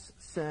 thus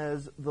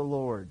says the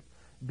Lord,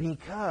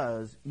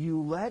 because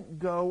you let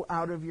go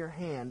out of your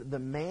hand the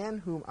man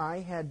whom I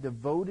had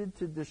devoted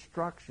to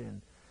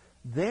destruction,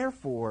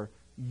 therefore,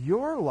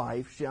 your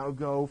life shall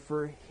go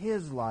for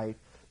his life,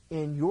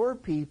 and your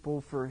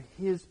people for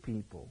his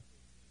people.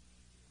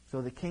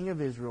 So the king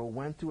of Israel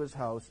went to his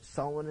house,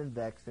 sullen and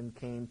vexed, and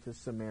came to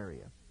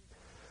Samaria.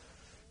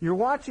 You're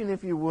watching,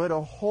 if you would, a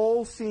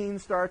whole scene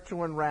start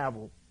to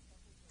unravel.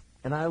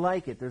 And I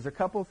like it. There's a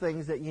couple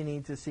things that you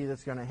need to see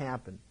that's going to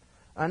happen.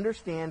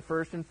 Understand,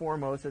 first and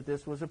foremost, that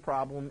this was a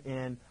problem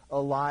in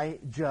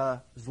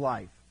Elijah's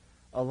life.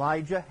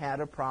 Elijah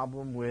had a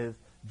problem with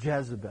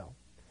Jezebel.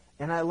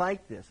 And I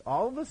like this.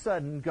 All of a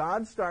sudden,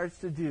 God starts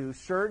to do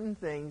certain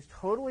things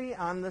totally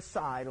on the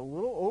side, a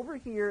little over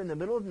here in the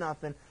middle of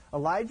nothing,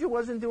 Elijah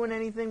wasn't doing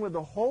anything with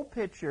the whole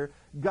picture.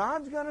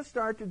 God's going to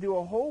start to do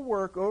a whole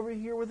work over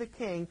here with the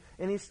king,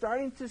 and he's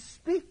starting to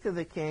speak to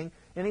the king,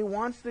 and he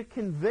wants to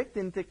convict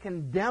and to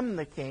condemn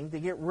the king, to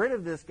get rid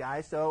of this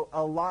guy so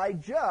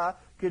Elijah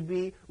could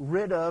be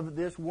rid of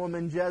this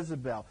woman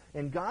Jezebel.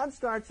 And God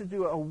starts to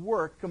do a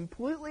work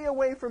completely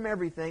away from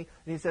everything,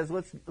 and he says,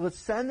 let's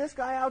send this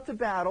guy out to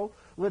battle.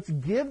 Let's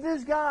give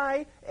this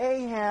guy,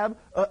 Ahab,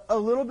 a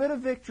little bit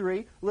of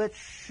victory. Let's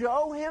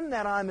show him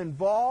that I'm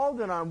involved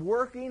and I'm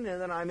working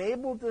and that I'm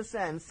able to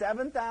send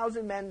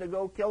 7,000 men to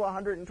go kill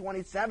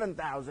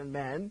 127,000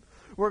 men.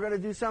 We're going to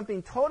do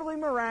something totally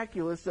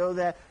miraculous so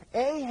that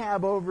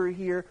Ahab over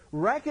here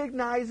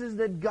recognizes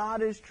that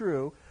God is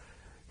true.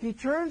 He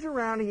turns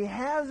around, he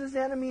has his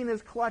enemy in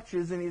his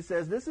clutches, and he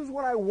says, this is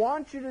what I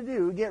want you to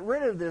do, get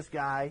rid of this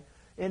guy.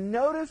 And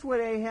notice what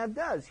Ahab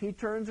does. He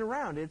turns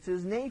around. It's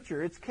his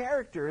nature, it's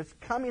character, it's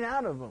coming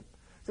out of him.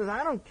 He says,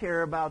 I don't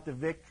care about the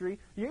victory.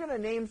 You're going to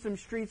name some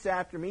streets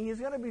after me. He's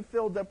going to be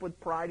filled up with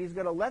pride. He's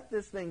going to let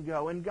this thing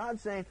go. And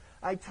God's saying,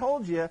 I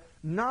told you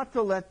not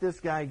to let this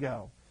guy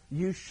go.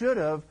 You should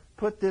have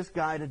put this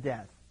guy to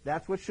death.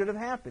 That's what should have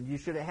happened. You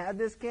should have had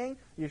this king.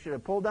 You should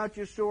have pulled out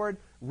your sword,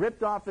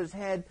 ripped off his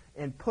head,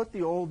 and put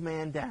the old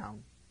man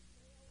down.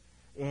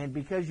 And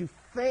because you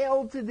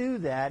failed to do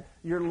that,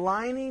 you're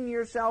lining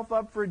yourself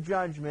up for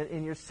judgment,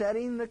 and you're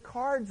setting the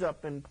cards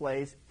up in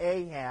place,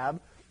 Ahab,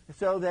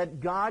 so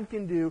that God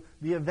can do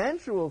the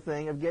eventual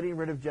thing of getting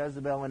rid of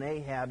Jezebel and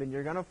Ahab. And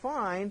you're going to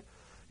find,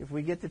 if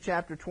we get to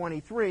chapter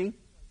 23,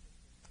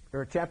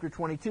 or chapter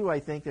 22, I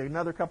think, there's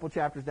another couple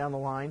chapters down the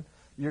line,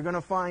 you're going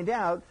to find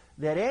out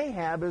that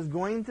Ahab is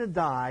going to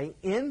die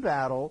in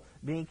battle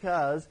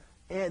because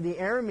the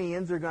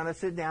Arameans are going to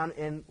sit down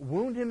and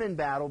wound him in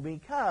battle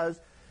because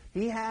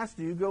he has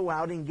to go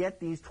out and get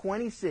these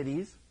 20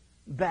 cities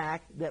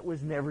back that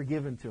was never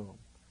given to him.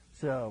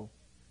 So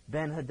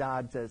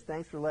Ben-Hadad says,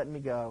 thanks for letting me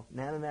go.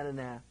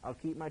 I'll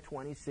keep my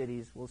 20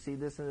 cities. We'll see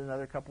this in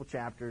another couple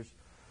chapters.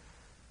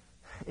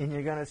 And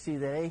you're going to see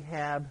that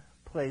Ahab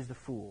plays the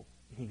fool.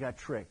 He got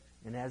tricked.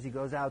 And as he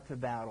goes out to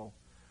battle,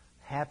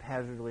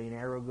 haphazardly an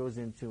arrow goes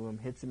into him,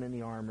 hits him in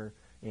the armor,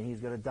 and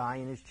he's going to die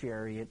in his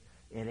chariot.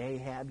 And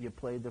Ahab, you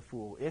played the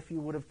fool. If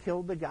you would have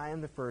killed the guy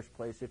in the first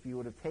place, if you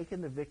would have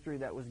taken the victory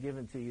that was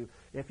given to you,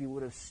 if you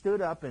would have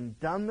stood up and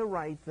done the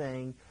right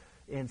thing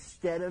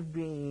instead of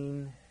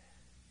being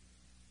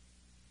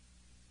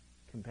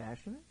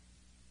compassionate,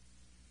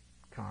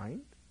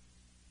 kind,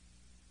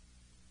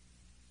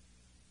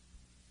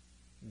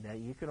 that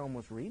you could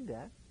almost read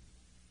that.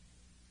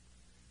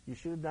 You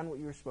should have done what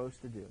you were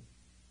supposed to do.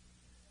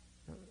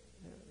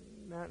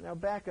 Now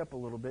back up a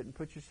little bit and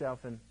put yourself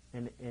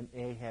in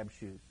Ahab's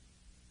shoes.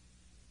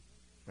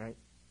 Right?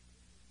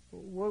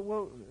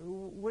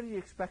 What do you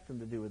expect him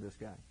to do with this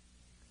guy?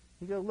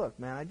 You go, look,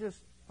 man,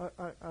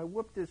 I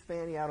whooped his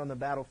fanny out on the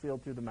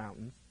battlefield through the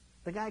mountains.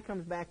 The guy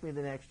comes back to me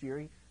the next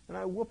year, and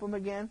I whoop him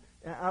again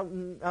out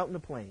in the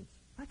plains.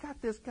 I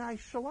got this guy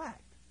shellacked.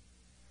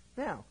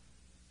 Now,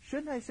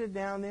 shouldn't I sit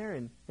down there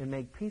and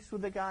make peace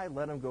with the guy,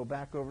 let him go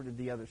back over to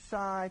the other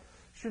side?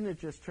 Shouldn't it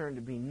just turn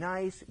to be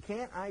nice?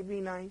 Can't I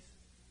be nice?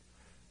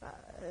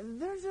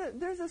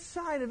 There's a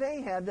side of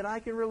Ahab that I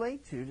can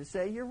relate to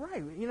say, you're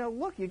right. You know,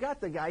 look, you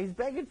got the guy. He's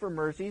begging for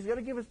mercy. He's going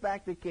to give us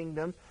back the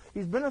kingdoms.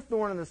 He's been a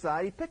thorn in the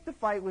side. He picked a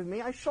fight with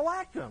me. I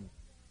shellacked him.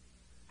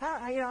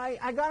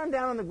 I got him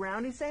down on the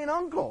ground. He's saying,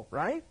 uncle,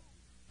 right?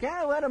 Can't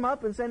I let him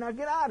up and say, now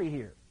get out of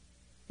here?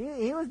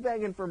 He was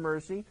begging for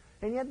mercy.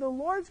 And yet the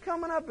Lord's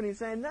coming up and he's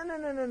saying,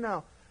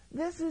 no.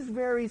 This is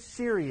very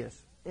serious.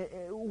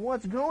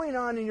 What's going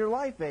on in your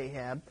life,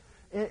 Ahab?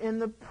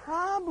 And the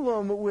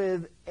problem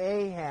with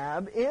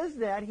Ahab is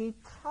that he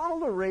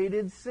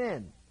tolerated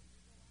sin.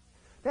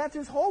 That's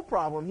his whole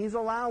problem. He's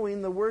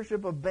allowing the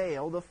worship of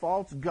Baal, the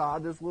false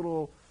god, this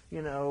little,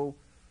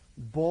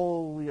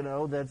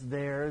 bull, that's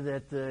there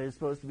that is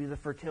supposed to be the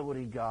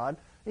fertility god.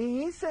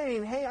 And he's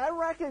saying, hey, I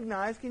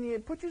recognize, can you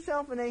put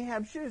yourself in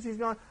Ahab's shoes? He's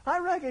going, I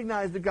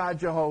recognize the God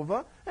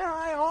Jehovah, and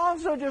I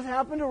also just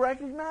happen to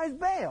recognize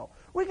Baal.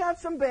 We got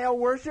some Baal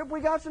worship, we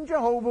got some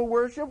Jehovah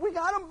worship, we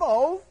got them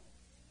both.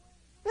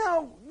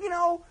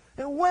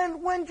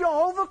 When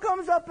Jehovah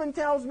comes up and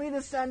tells me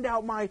to send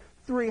out my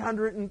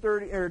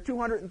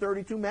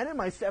 232 men and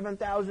my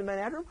 7,000 men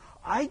after him,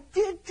 I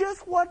did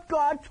just what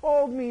God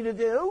told me to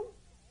do.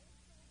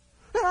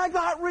 And I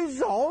got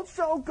results,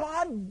 so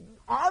God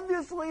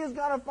obviously is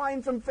going to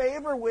find some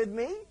favor with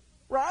me,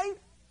 right?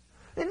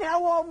 And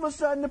now all of a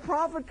sudden the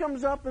prophet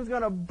comes up and is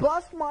going to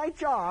bust my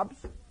chops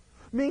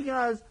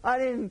because I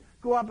didn't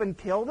go up and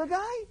kill the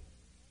guy?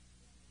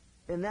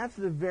 And that's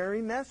the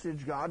very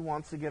message God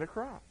wants to get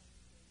across.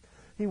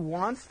 He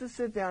wants to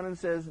sit down and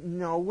says,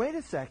 no, wait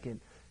a second.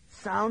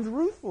 Sounds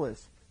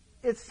ruthless.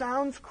 It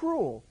sounds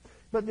cruel.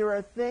 But there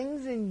are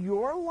things in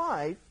your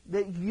life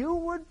that you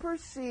would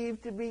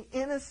perceive to be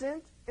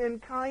innocent and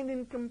kind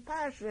and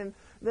compassionate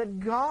that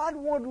God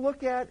would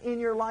look at in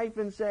your life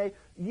and say,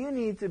 you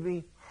need to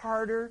be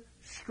harder,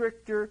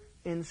 stricter,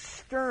 and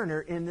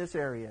sterner in this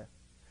area.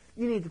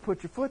 You need to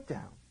put your foot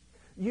down.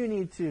 You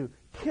need to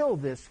kill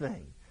this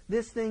thing.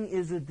 This thing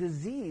is a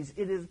disease.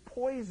 It is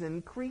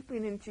poison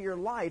creeping into your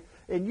life,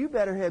 and you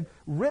better have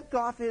ripped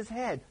off his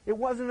head. It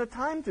wasn't a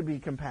time to be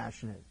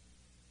compassionate.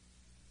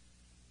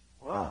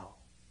 Whoa.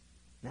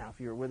 Now,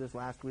 if you were with us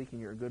last week and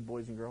you're good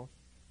boys and girls,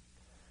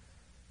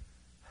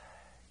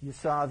 you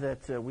saw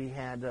that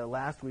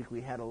last week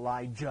we had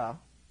Elijah.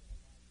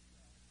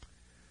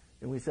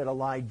 And we said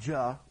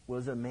Elijah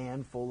was a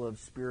man full of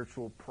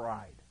spiritual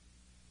pride.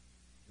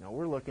 Now,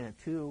 we're looking at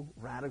two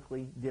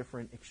radically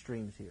different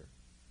extremes here.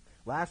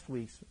 Last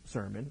week's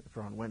sermon,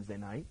 on Wednesday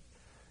night,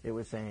 it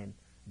was saying,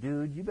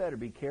 dude, you better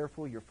be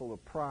careful. You're full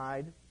of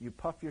pride. You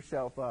puff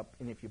yourself up,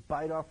 and if you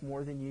bite off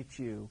more than you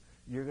chew,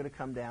 you're going to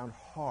come down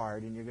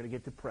hard, and you're going to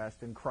get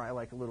depressed and cry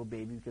like a little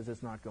baby because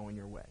it's not going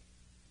your way.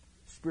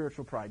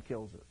 Spiritual pride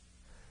kills us.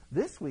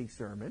 This week's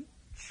sermon,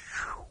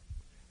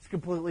 it's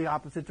completely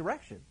opposite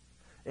direction.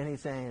 And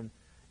he's saying,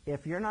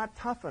 if you're not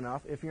tough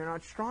enough, if you're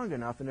not strong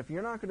enough, and if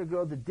you're not going to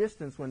go the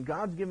distance when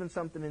God's given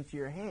something into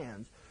your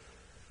hands,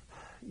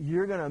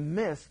 you're going to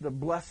miss the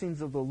blessings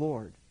of the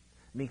Lord,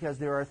 because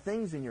there are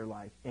things in your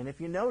life. And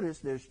if you notice,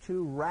 there's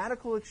two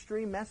radical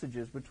extreme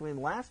messages between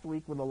last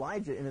week with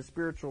Elijah and his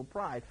spiritual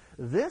pride,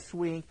 this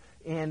week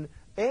in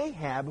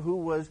Ahab, who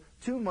was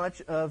too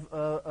much of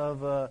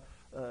a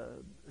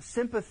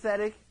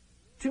sympathetic,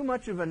 too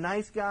much of a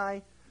nice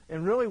guy,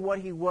 and really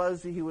what he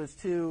was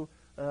too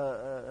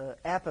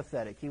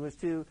apathetic. He was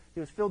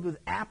filled with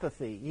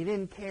apathy. He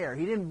didn't care.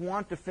 He didn't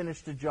want to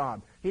finish the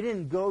job. He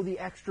didn't go the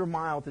extra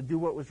mile to do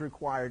what was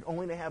required,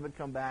 only to have it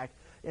come back.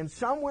 And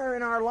somewhere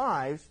in our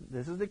lives,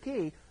 this is the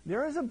key,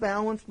 there is a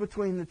balance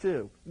between the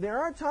two.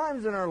 There are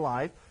times in our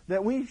life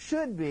that we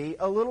should be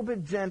a little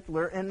bit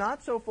gentler and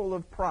not so full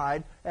of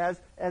pride as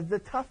the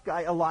tough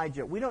guy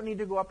Elijah. We don't need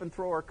to go up and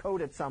throw our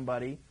coat at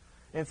somebody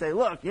and say,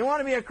 look, you want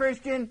to be a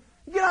Christian?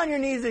 Get on your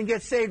knees and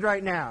get saved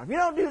right now. If you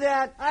don't do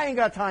that, I ain't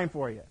got time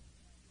for you.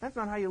 That's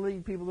not how you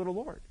lead people to the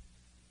Lord.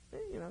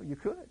 You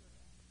could.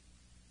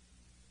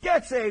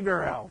 Get saved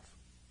or else.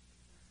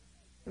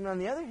 And on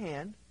the other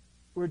hand,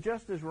 we're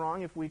just as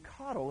wrong if we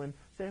coddle and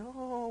say,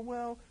 oh,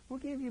 well, we'll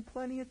give you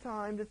plenty of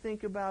time to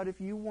think about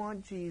if you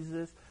want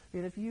Jesus.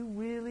 And if you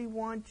really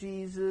want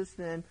Jesus,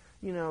 then,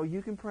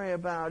 you can pray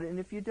about it. And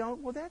if you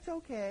don't, well, that's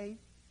okay.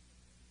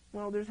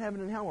 Well, there's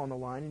heaven and hell on the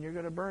line, and you're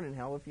going to burn in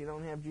hell if you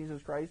don't have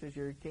Jesus Christ as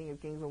your King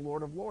of Kings and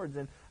Lord of Lords.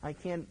 And I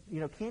can't,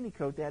 candy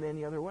coat that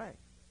any other way.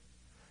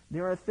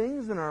 There are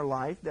things in our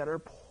life that are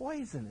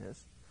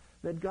poisonous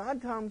that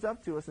God comes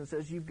up to us and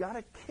says, you've got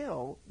to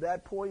kill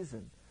that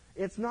poison.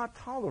 It's not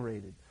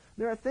tolerated.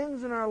 There are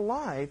things in our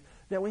life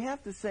that we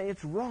have to say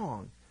it's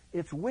wrong,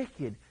 it's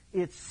wicked,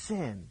 it's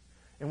sin.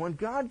 And when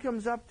God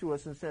comes up to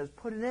us and says,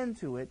 put an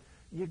end to it,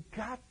 you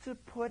got to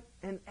put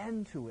an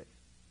end to it.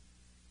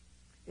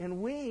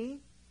 And we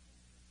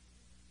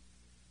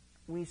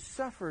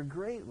suffer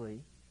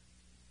greatly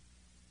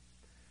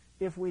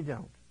if we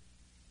don't.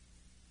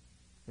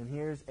 And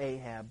here's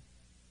Ahab.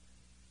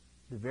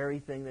 The very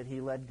thing that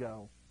he let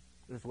go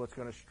is what's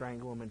going to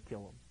strangle him and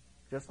kill him.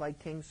 Just like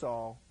King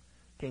Saul.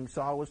 King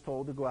Saul was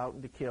told to go out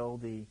and to kill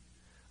the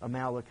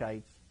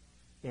Amalekites.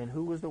 And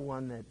who was the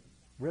one that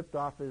ripped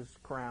off his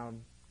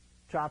crown,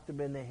 chopped him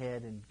in the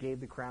head, and gave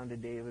the crown to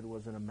David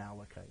was an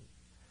Amalekite.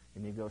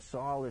 And you go,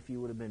 Saul, if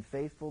you would have been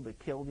faithful to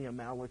kill the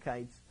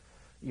Amalekites,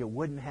 you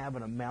wouldn't have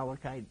an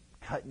Amalekite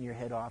cutting your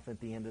head off at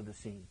the end of the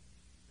scene.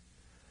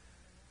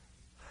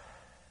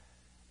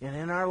 And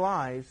in our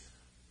lives,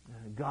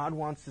 God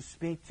wants to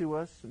speak to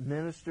us,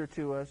 minister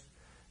to us,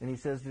 and he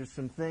says there's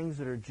some things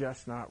that are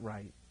just not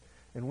right.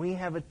 And we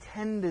have a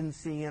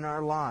tendency in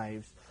our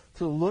lives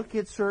to look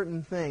at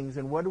certain things,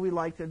 and what do we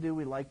like to do?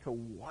 We like to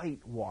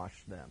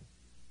whitewash them.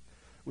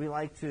 We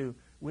like to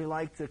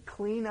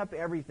clean up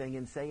everything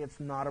and say it's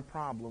not a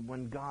problem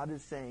when God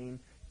is saying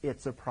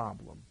it's a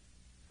problem.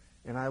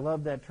 And I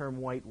love that term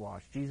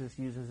whitewash. Jesus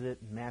uses it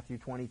in Matthew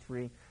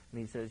 23, and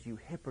he says, you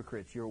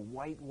hypocrites, you're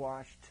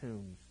whitewashed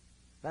tombs.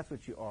 That's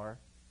what you are.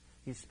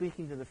 He's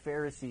speaking to the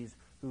Pharisees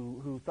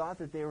who thought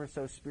that they were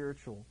so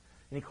spiritual.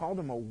 And he called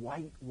them a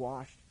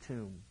whitewashed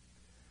tomb.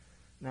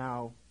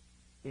 Now,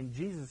 in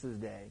Jesus'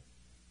 day,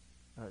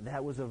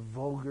 that was a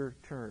vulgar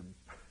term.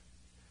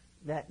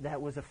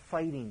 That was a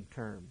fighting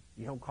term.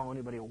 You don't call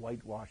anybody a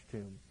whitewashed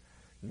tomb.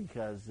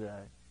 Because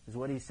is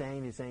what he's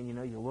saying. He's saying,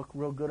 you look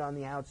real good on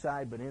the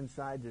outside, but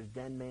inside there's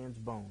dead man's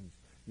bones.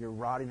 You're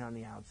rotting on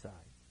the outside.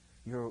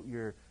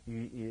 You're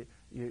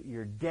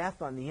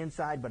death on the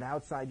inside, but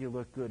outside you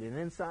look good. And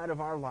inside of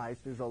our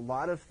lives, there's a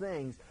lot of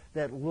things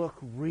that look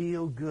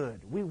real good.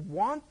 We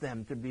want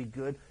them to be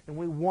good, and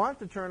we want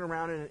to turn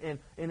around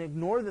and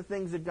ignore the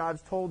things that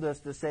God's told us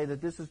to say that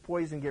this is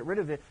poison, get rid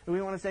of it. And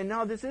we want to say,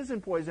 no, this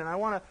isn't poison. I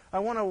want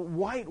to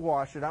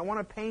whitewash it. I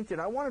want to paint it.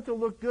 I want it to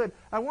look good.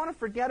 I want to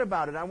forget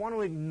about it. I want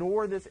to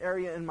ignore this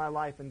area in my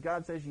life. And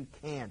God says you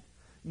can't.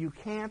 You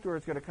can't, or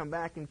it's going to come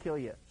back and kill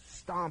you.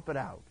 Stomp it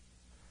out.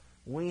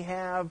 We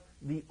have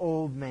the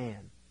old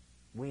man.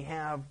 We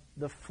have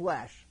the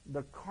flesh,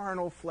 the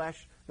carnal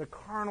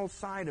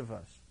side of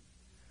us.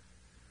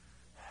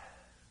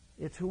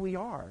 It's who we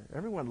are.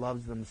 Everyone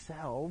loves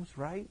themselves,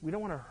 right? We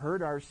don't want to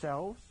hurt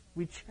ourselves.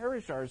 We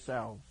cherish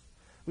ourselves.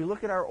 We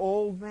look at our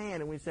old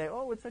man and we say,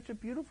 oh, it's such a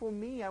beautiful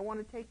me. I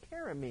want to take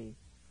care of me.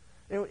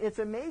 It's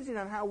amazing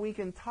on how we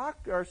can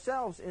talk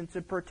ourselves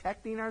into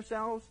protecting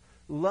ourselves,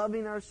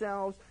 loving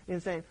ourselves,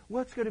 and saying,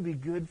 what's going to be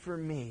good for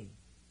me?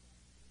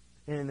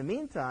 And in the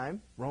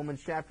meantime,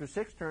 Romans chapter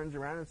 6 turns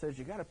around and says,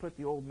 you got to put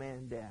the old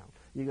man down.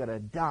 You got to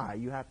die.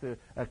 You have to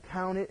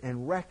account it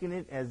and reckon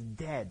it as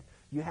dead.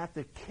 You have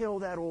to kill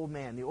that old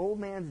man. The old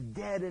man's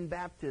dead in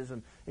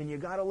baptism, and you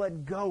got to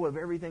let go of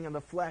everything in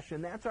the flesh,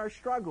 and that's our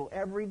struggle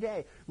every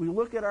day. We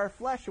look at our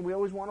flesh, and we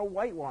always want to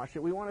whitewash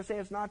it. We want to say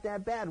it's not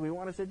that bad. We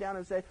want to sit down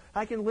and say,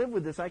 I can live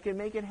with this. I can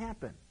make it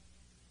happen.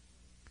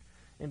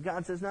 And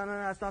God says, no,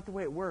 that's not the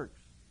way it works.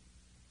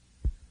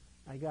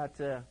 I got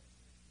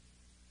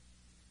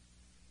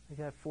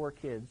 4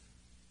 kids,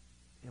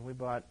 and we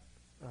bought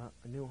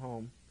a new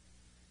home,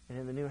 and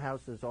in the new house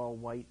there's all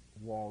white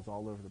walls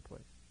all over the place.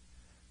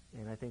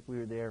 And I think we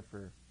were there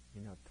for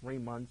 3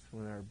 months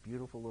in our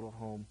beautiful little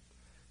home,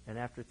 and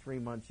after 3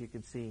 months you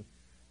could see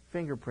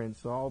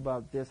fingerprints all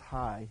about this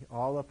high,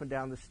 all up and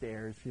down the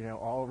stairs,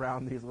 all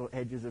around these little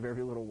edges of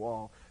every little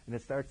wall, and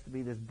it starts to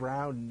be this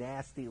brown,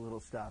 nasty little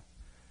stuff.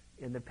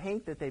 And the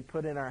paint that they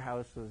put in our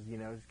house was,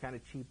 was kind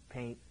of cheap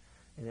paint,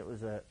 and it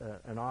was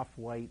an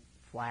off-white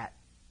flat,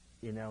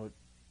 and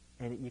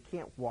you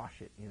can't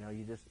wash it.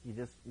 You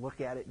just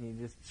look at it and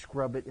you just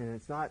scrub it, and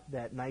it's not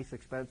that nice,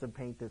 expensive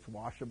paint that's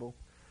washable.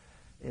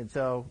 And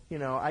so,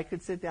 I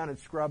could sit down and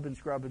scrub,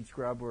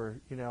 or,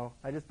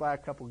 I just buy a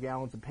couple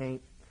gallons of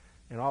paint,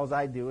 and all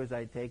I do is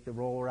I take the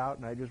roller out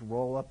and I just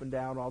roll up and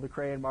down all the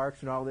crayon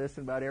marks and all this,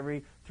 and about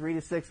every 3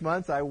 to 6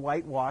 months I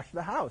whitewash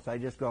the house. I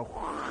just go,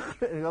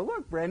 and go,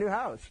 look, brand new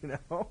house,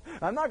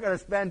 I'm not going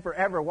to spend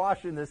forever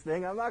washing this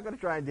thing. I'm not going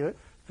to try and do it.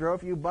 Throw a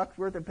few bucks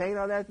worth of paint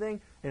on that thing,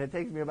 and it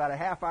takes me about a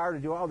half hour to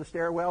do all the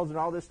stairwells and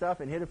all this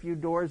stuff and hit a few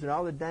doors and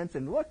all the dents,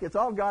 and look, it's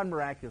all gone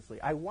miraculously.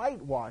 I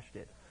whitewashed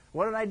it.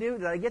 What did I do?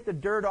 Did I get the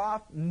dirt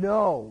off?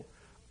 No.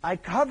 I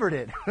covered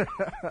it.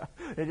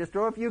 And just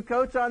throw a few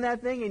coats on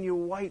that thing and you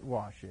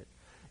whitewash it.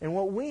 And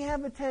what we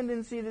have a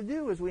tendency to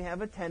do is we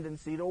have a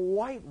tendency to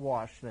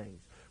whitewash things.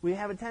 We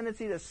have a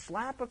tendency to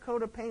slap a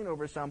coat of paint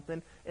over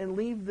something and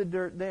leave the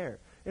dirt there.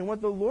 And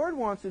what the Lord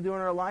wants to do in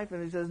our life,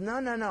 and He says,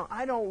 no,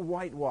 I don't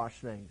whitewash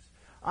things.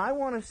 I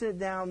want to sit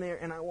down there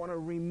and I want to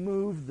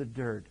remove the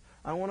dirt.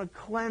 I want to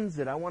cleanse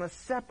it. I want to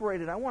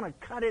separate it. I want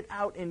to cut it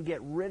out and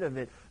get rid of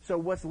it. So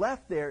what's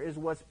left there is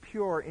what's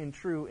pure and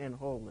true and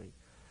holy.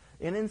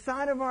 And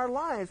inside of our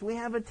lives, we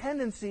have a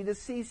tendency to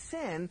see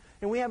sin,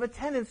 and we have a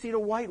tendency to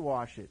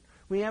whitewash it.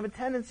 We have a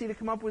tendency to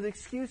come up with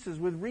excuses,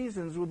 with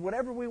reasons, with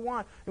whatever we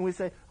want. And we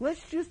say,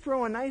 let's just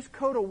throw a nice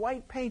coat of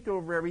white paint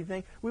over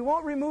everything. We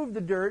won't remove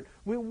the dirt.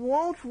 We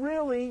won't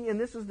really, and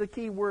this is the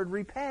key word,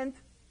 repent.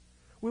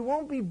 We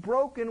won't be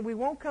broken. We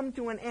won't come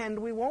to an end.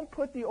 We won't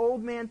put the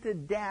old man to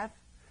death.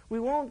 We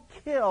won't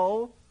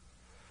kill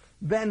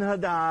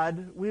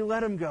Ben-Hadad. We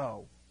let him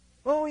go.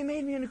 Oh, he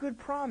made me a good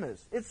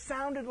promise. It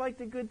sounded like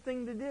the good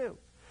thing to do.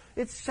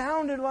 It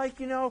sounded like,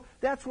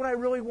 that's what I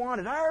really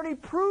wanted. I already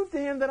proved to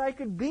him that I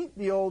could beat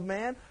the old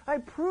man. I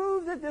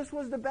proved that this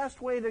was the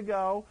best way to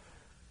go.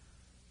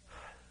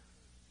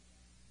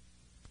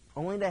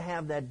 Only to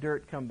have that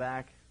dirt come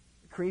back,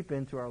 creep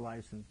into our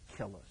lives and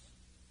kill us.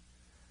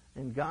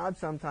 And God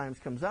sometimes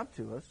comes up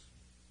to us,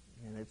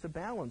 and it's a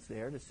balance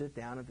there to sit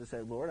down and to say,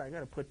 Lord, I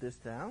got to put this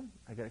down.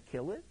 I got to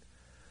kill it.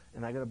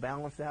 And I got to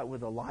balance that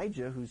with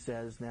Elijah, who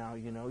says, now,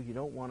 you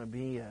don't want to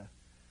be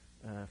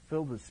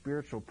filled with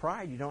spiritual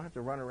pride. You don't have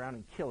to run around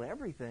and kill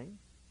everything.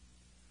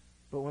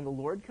 But when the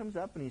Lord comes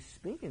up and He's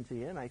speaking to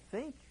you, and I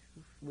think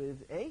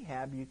with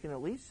Ahab, you can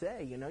at least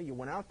say, you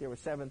went out there with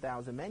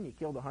 7,000 men, you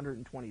killed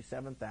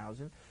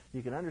 127,000.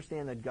 You can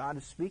understand that God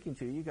is speaking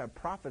to you. You got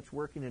prophets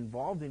working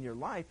involved in your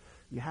life.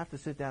 You have to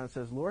sit down and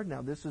say, Lord,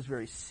 now this is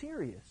very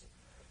serious.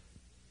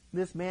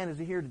 This man is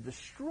here to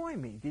destroy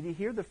me. Did you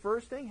hear the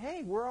first thing?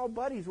 Hey, we're all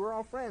buddies. We're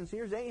all friends.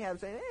 Here's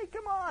Ahab saying, hey,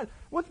 come on.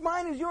 What's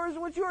mine is yours.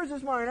 What's yours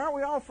is mine. Aren't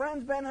we all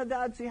friends?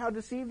 Ben-Hadad, see how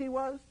deceived he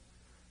was?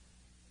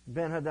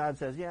 Ben-Hadad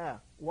says, yeah,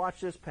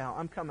 watch this, pal.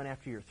 I'm coming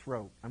after your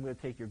throat. I'm going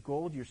to take your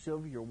gold, your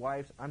silver, your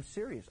wives. I'm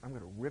serious. I'm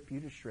going to rip you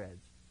to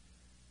shreds.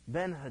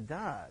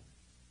 Ben-Hadad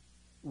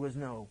was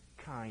no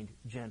kind,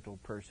 gentle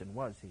person,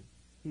 was he?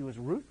 He was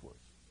ruthless.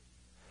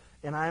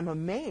 And I'm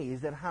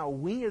amazed at how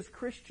we as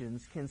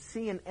Christians can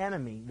see an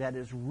enemy that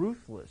is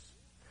ruthless,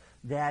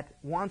 that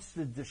wants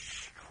to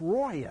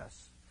destroy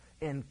us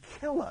and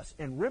kill us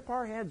and rip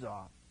our heads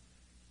off.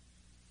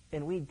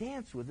 And we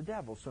dance with the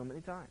devil so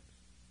many times.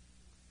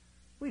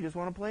 We just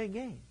want to play a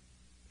game.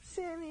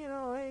 Sin,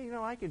 hey,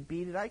 I can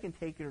beat it, I can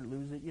take it or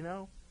lose it,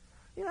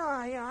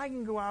 I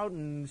can go out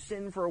and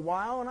sin for a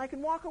while and I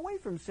can walk away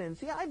from sin.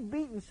 See, I've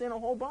beaten sin a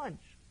whole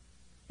bunch.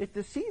 It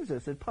deceives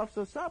us, it puffs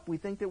us up. We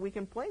think that we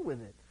can play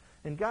with it.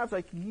 And God's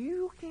like,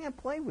 you can't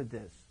play with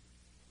this.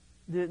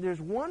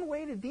 There's one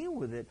way to deal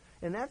with it,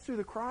 and that's through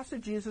the cross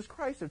of Jesus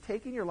Christ, of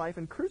taking your life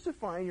and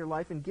crucifying your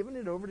life and giving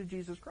it over to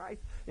Jesus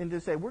Christ, and to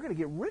say, we're going to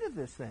get rid of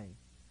this thing.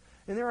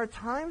 And there are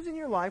times in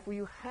your life where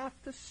you have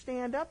to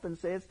stand up and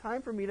say, it's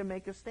time for me to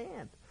make a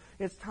stand.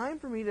 It's time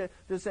for me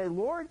to say,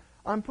 Lord,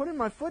 I'm putting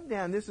my foot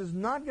down. This is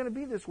not going to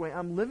be this way.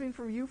 I'm living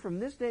for you from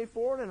this day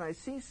forward, and I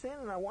see sin,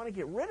 and I want to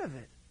get rid of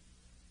it.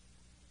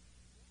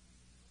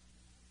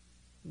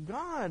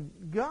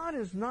 God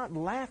is not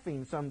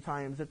laughing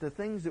sometimes at the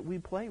things that we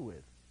play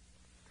with.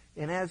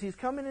 And as he's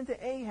coming into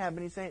Ahab,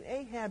 and he's saying,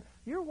 Ahab,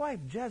 your wife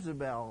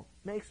Jezebel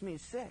makes me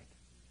sick.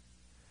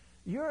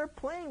 Your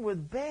playing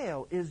with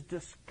Baal is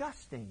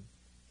disgusting.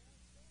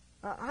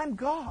 I'm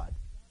God.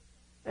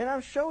 And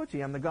I'll show it to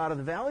you. I'm the God of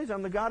the valleys.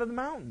 I'm the God of the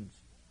mountains.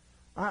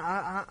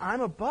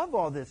 I'm above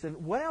all this.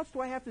 And what else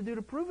do I have to do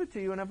to prove it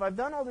to you? And if I've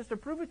done all this to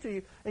prove it to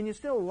you, and you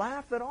still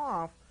laugh it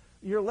off,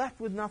 you're left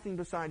with nothing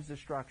besides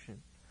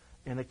destruction.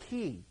 And a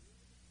key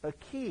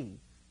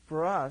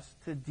for us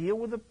to deal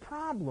with a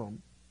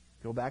problem,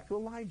 go back to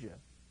Elijah.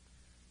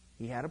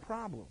 He had a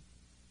problem.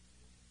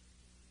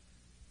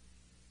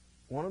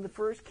 One of the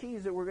first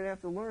keys that we're going to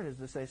have to learn is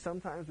to say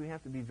sometimes we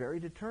have to be very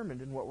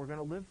determined in what we're going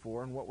to live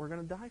for and what we're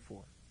going to die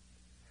for.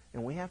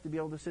 And we have to be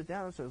able to sit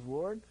down and say,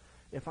 Lord,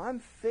 if I'm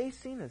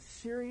facing a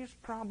serious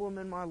problem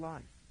in my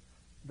life,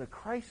 the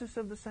crisis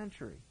of the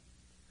century,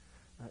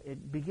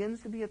 it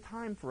begins to be a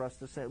time for us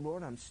to say,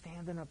 Lord, I'm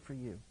standing up for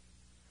you.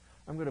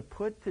 I'm going to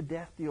put to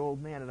death the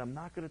old man, and I'm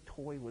not going to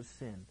toy with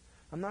sin.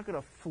 I'm not going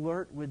to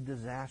flirt with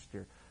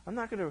disaster. I'm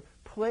not going to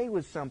play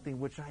with something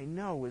which I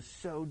know is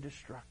so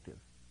destructive.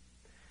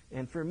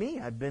 And for me,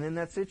 I've been in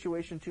that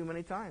situation too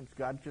many times.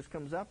 God just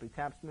comes up, he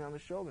taps me on the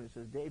shoulder, and he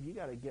says, Dave, you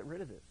got to get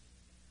rid of this.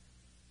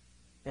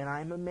 And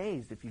I'm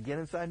amazed if you get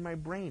inside my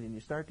brain and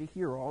you start to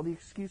hear all the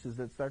excuses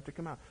that start to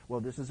come out. Well,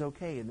 this is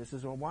okay, and this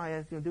is why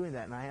I'm doing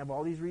that, and I have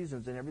all these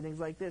reasons, and everything's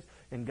like this.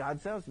 And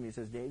God tells me, he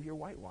says, Dave, you're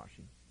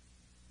whitewashing.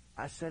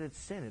 I said it's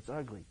sin, it's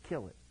ugly,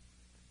 kill it.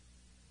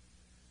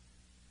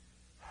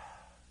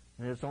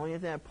 And it's only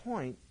at that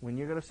point when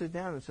you're going to sit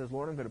down and says,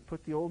 Lord, I'm going to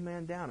put the old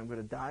man down. I'm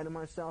going to die to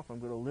myself. I'm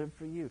going to live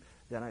for you.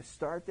 That I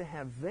start to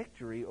have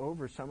victory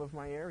over some of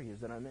my areas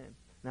that I'm in.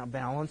 Now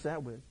balance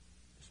that with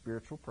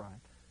spiritual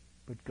pride.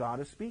 But God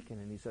is speaking,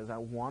 and he says, I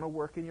want to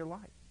work in your life.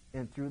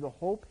 And through the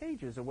whole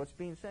pages of what's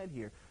being said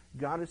here,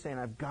 God is saying,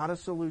 I've got a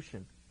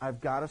solution.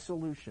 I've got a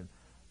solution.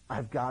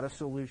 I've got a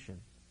solution.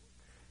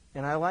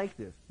 And I like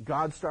this.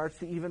 God starts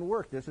to even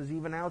work. This is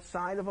even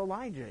outside of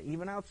Elijah,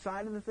 even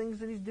outside of the things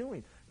that he's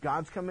doing.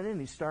 God's coming in.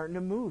 He's starting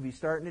to move. He's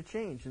starting to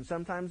change. And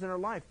sometimes in our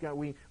life, God,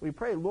 we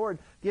pray, Lord,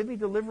 give me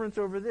deliverance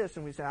over this.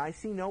 And we say, I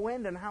see no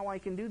end on how I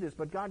can do this,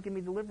 but God, give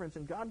me deliverance.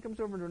 And God comes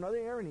over to another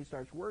area, and he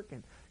starts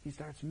working. He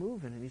starts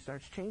moving, and he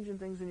starts changing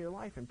things in your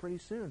life. And pretty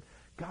soon,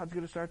 God's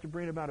going to start to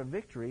bring about a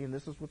victory, and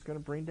this is what's going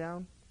to bring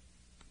down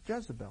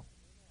Jezebel.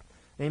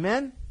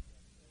 Amen?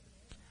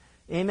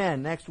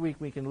 Amen. Next week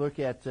we can look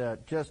at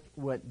just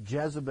what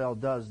Jezebel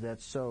does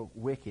that's so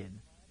wicked,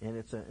 and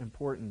it's an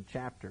important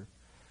chapter.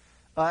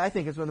 I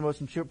think it's one of the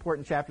most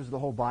important chapters of the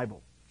whole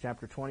Bible,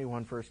 chapter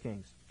 21, 1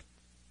 Kings.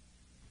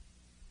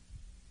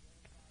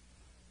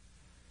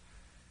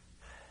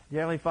 Dear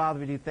Heavenly Father,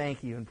 we do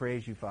thank you and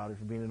praise you, Father,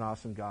 for being an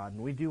awesome God.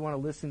 And we do want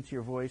to listen to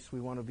your voice. We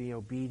want to be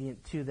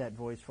obedient to that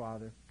voice,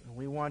 Father. And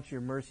we want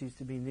your mercies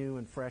to be new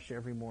and fresh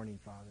every morning,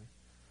 Father.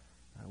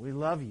 We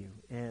love you,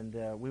 and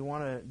we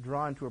want to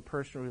draw into a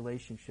personal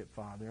relationship,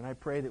 Father. And I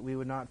pray that we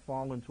would not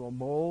fall into a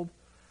mold,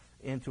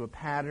 into a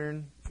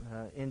pattern,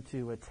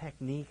 into a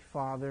technique,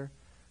 Father,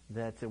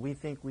 that we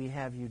think we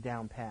have you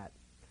down pat.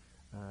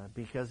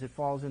 Because it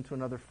falls into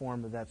another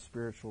form of that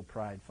spiritual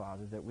pride,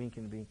 Father, that we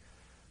can be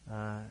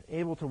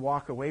able to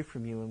walk away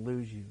from you and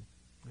lose you.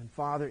 And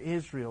Father,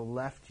 Israel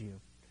left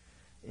you.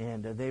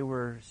 And they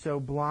were so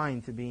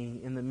blind to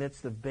be in the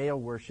midst of Baal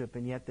worship,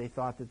 and yet they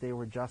thought that they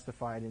were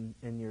justified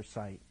in your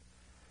sight.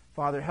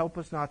 Father, help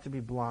us not to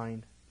be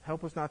blind.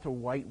 Help us not to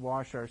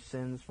whitewash our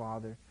sins,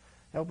 Father.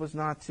 Help us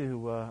not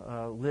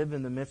to live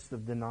in the midst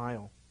of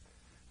denial.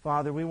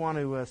 Father, we want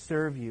to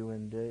serve you,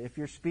 and if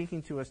you're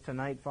speaking to us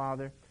tonight,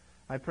 Father,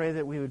 I pray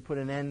that we would put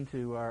an end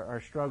to our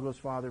struggles,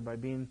 Father, by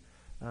being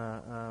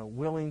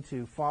willing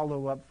to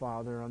follow up,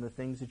 Father, on the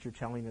things that you're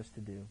telling us to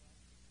do.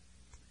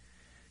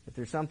 If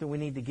there's something we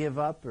need to give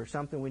up or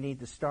something we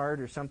need to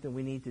start or something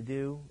we need to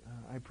do,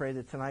 I pray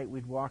that tonight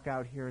we'd walk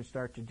out here and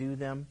start to do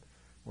them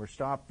or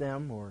stop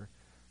them or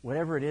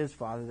whatever it is,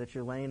 Father, that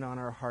you're laying on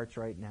our hearts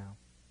right now.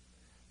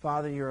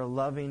 Father, you're a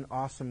loving,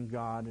 awesome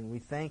God, and we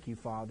thank you,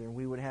 Father, and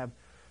we would have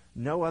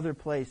no other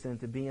place than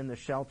to be in the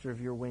shelter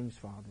of your wings,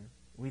 Father.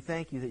 We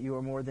thank you that you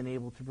are more than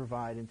able to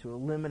provide and to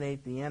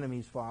eliminate the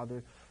enemies,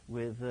 Father,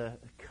 with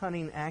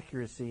cunning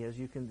accuracy as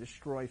you can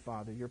destroy,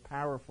 Father. You're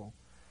powerful.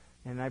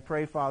 And I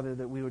pray, Father,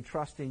 that we would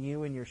trust in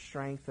you and your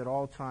strength at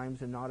all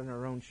times and not in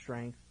our own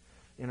strength,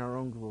 in our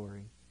own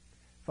glory.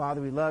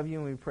 Father, we love you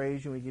and we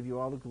praise you and we give you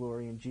all the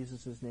glory. In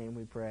Jesus' name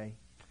we pray.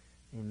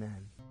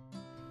 Amen.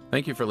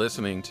 Thank you for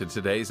listening to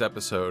today's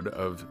episode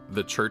of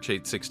the Church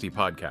 860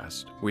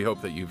 podcast. We hope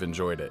that you've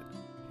enjoyed it.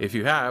 If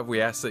you have,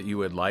 we ask that you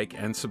would like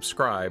and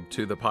subscribe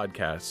to the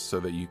podcast so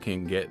that you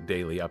can get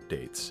daily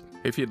updates.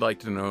 If you'd like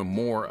to know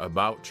more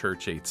about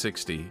Church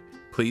 860,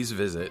 please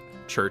visit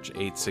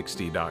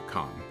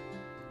church860.com.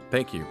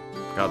 Thank you.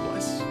 God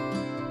bless.